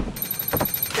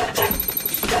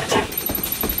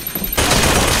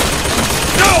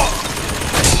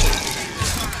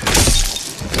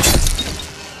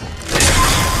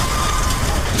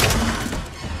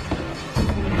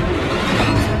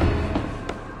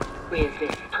 Who is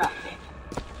this prophet?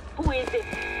 Who is this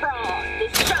fraud,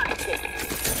 this charlatan,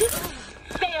 this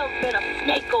salesman of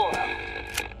snake oil?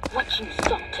 What you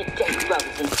saw today,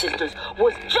 brothers and sisters,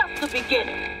 was just the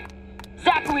beginning.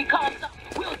 Zachary comes up,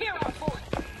 we'll hear our voice.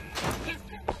 His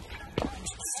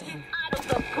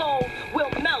idols of gold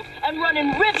will melt and run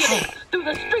in rivulets through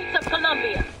the streets of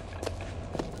Columbia.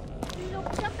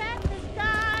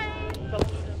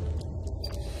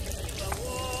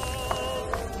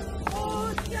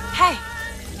 Hey!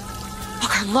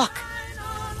 Booker, look!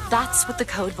 That's what the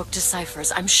codebook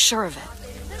deciphers. I'm sure of it.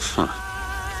 Huh.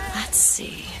 Let's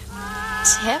see.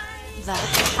 Tip the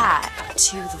hat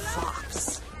to the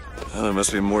fox. Well, there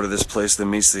must be more to this place than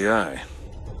meets the eye.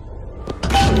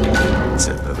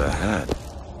 Tip of the hat.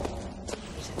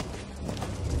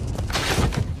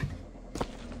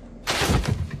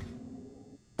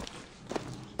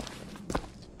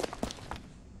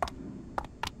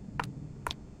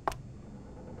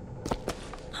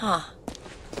 Huh.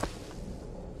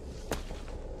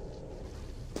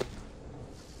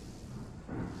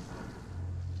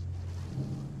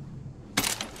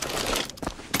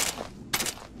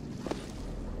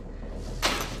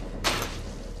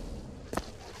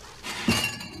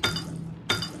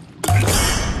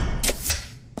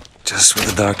 Just what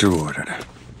the doctor ordered.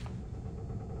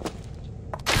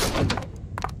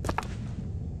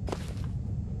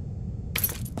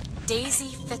 Daisy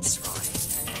Fitzroy.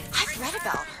 I've read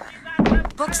about her.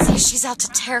 Books say she's out to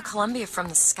tear Columbia from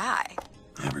the sky.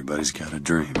 Everybody's got a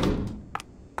dream.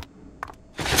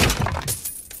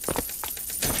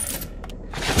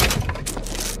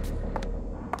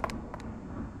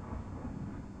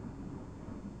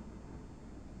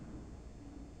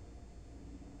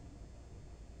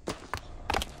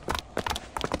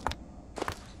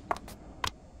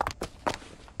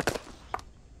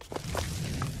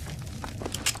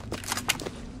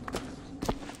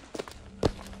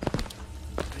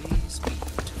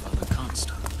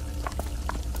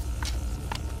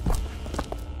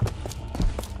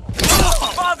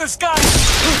 Father's got it!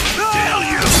 Kill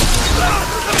you!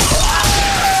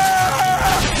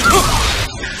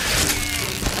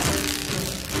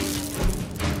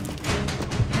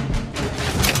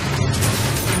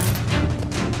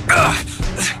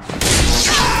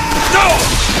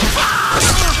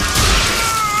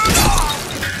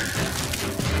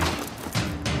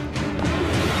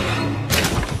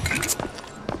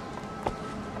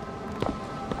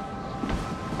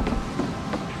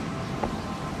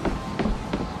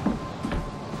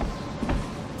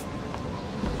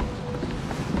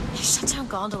 He shut down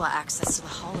gondola access to the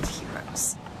Hall of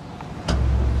Heroes.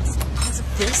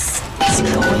 This is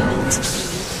going to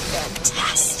be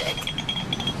fantastic.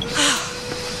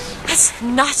 Let's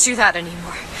not do that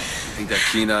anymore. Think that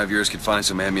keen eye of yours could find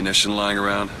some ammunition lying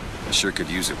around? I sure could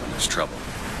use it when there's trouble.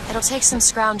 It'll take some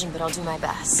scrounging, but I'll do my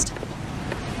best.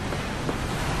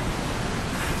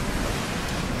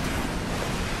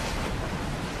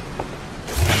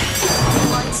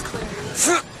 clear.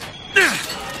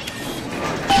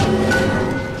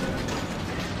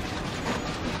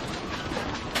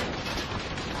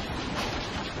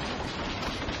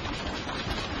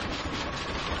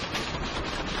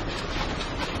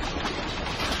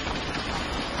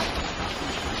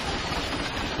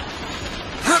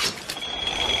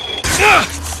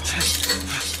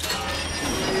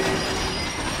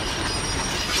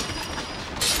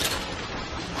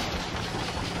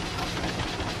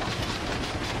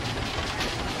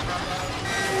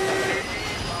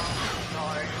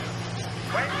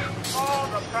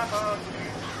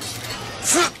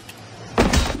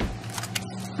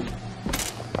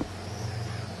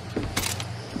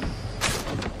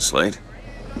 Slade?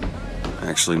 I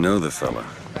actually know the fella.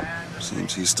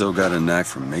 Seems he's still got a knack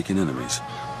for making enemies.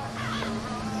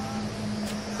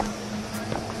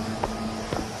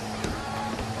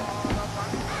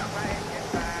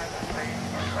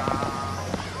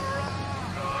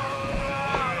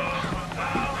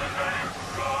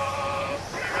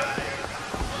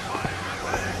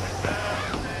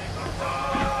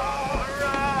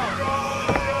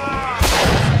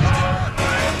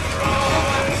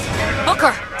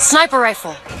 Sniper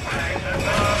rifle. I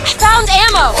found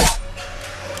ammo!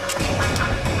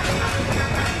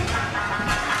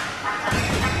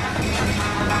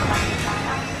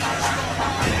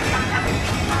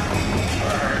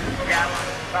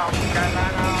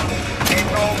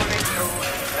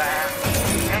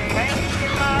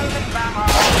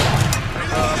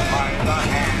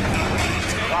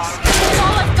 That's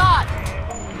all I've got!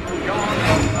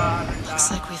 Looks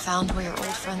like we found where your old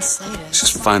friend Slade is. Let's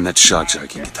just find that shock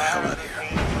jockey and get the hell out of here.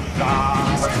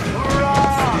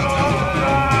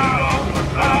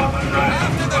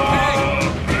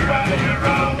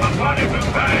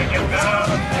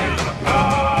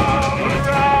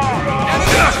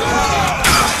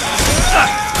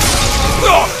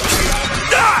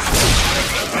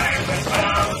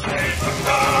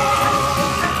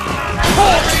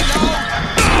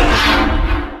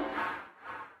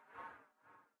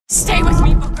 Stay with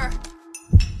me, Booker.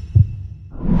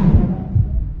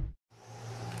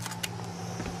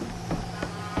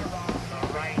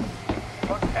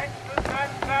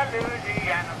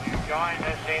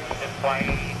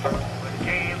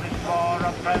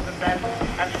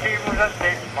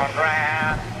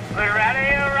 We're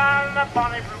ready around the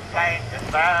bonny blue plain, and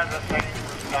there's a thing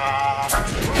to start.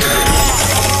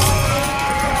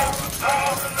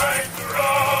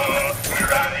 We're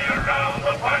ready around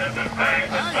the bonny blue plain,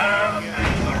 and there's a thing to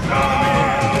start.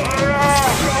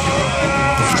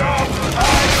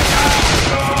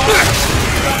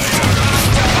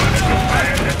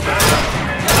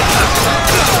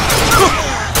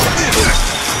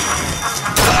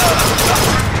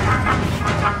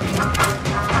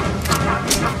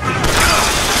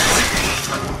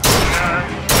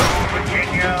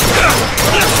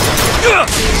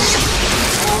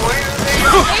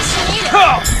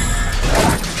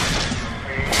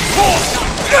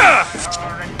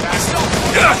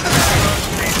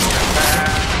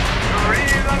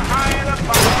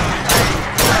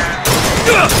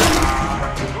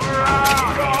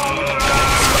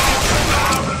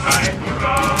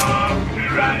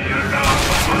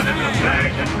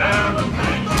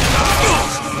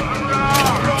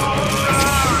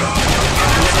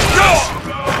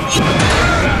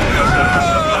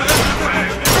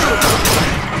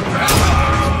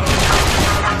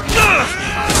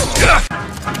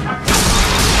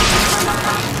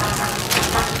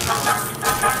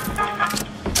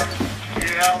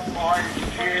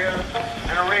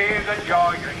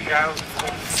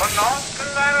 But not to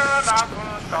let her not to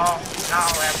stop. Now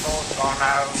we're both gone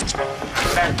out.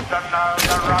 Let's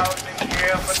another rousing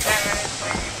cheer for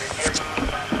Tennessee be given.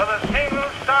 For the single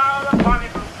star, the bonny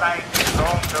blue flag is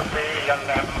going to be a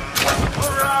lemon.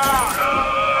 Hurrah!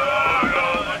 Hurrah!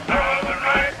 The stars are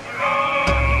right.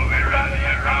 Hurrah! We're rally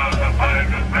around the bonny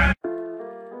blue flag.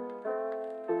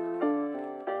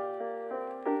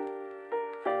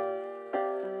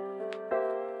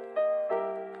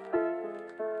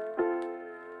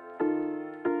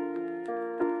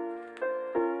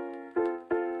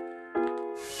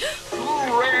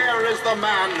 Rare is the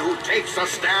man who takes a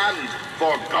stand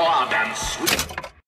for God and sweet.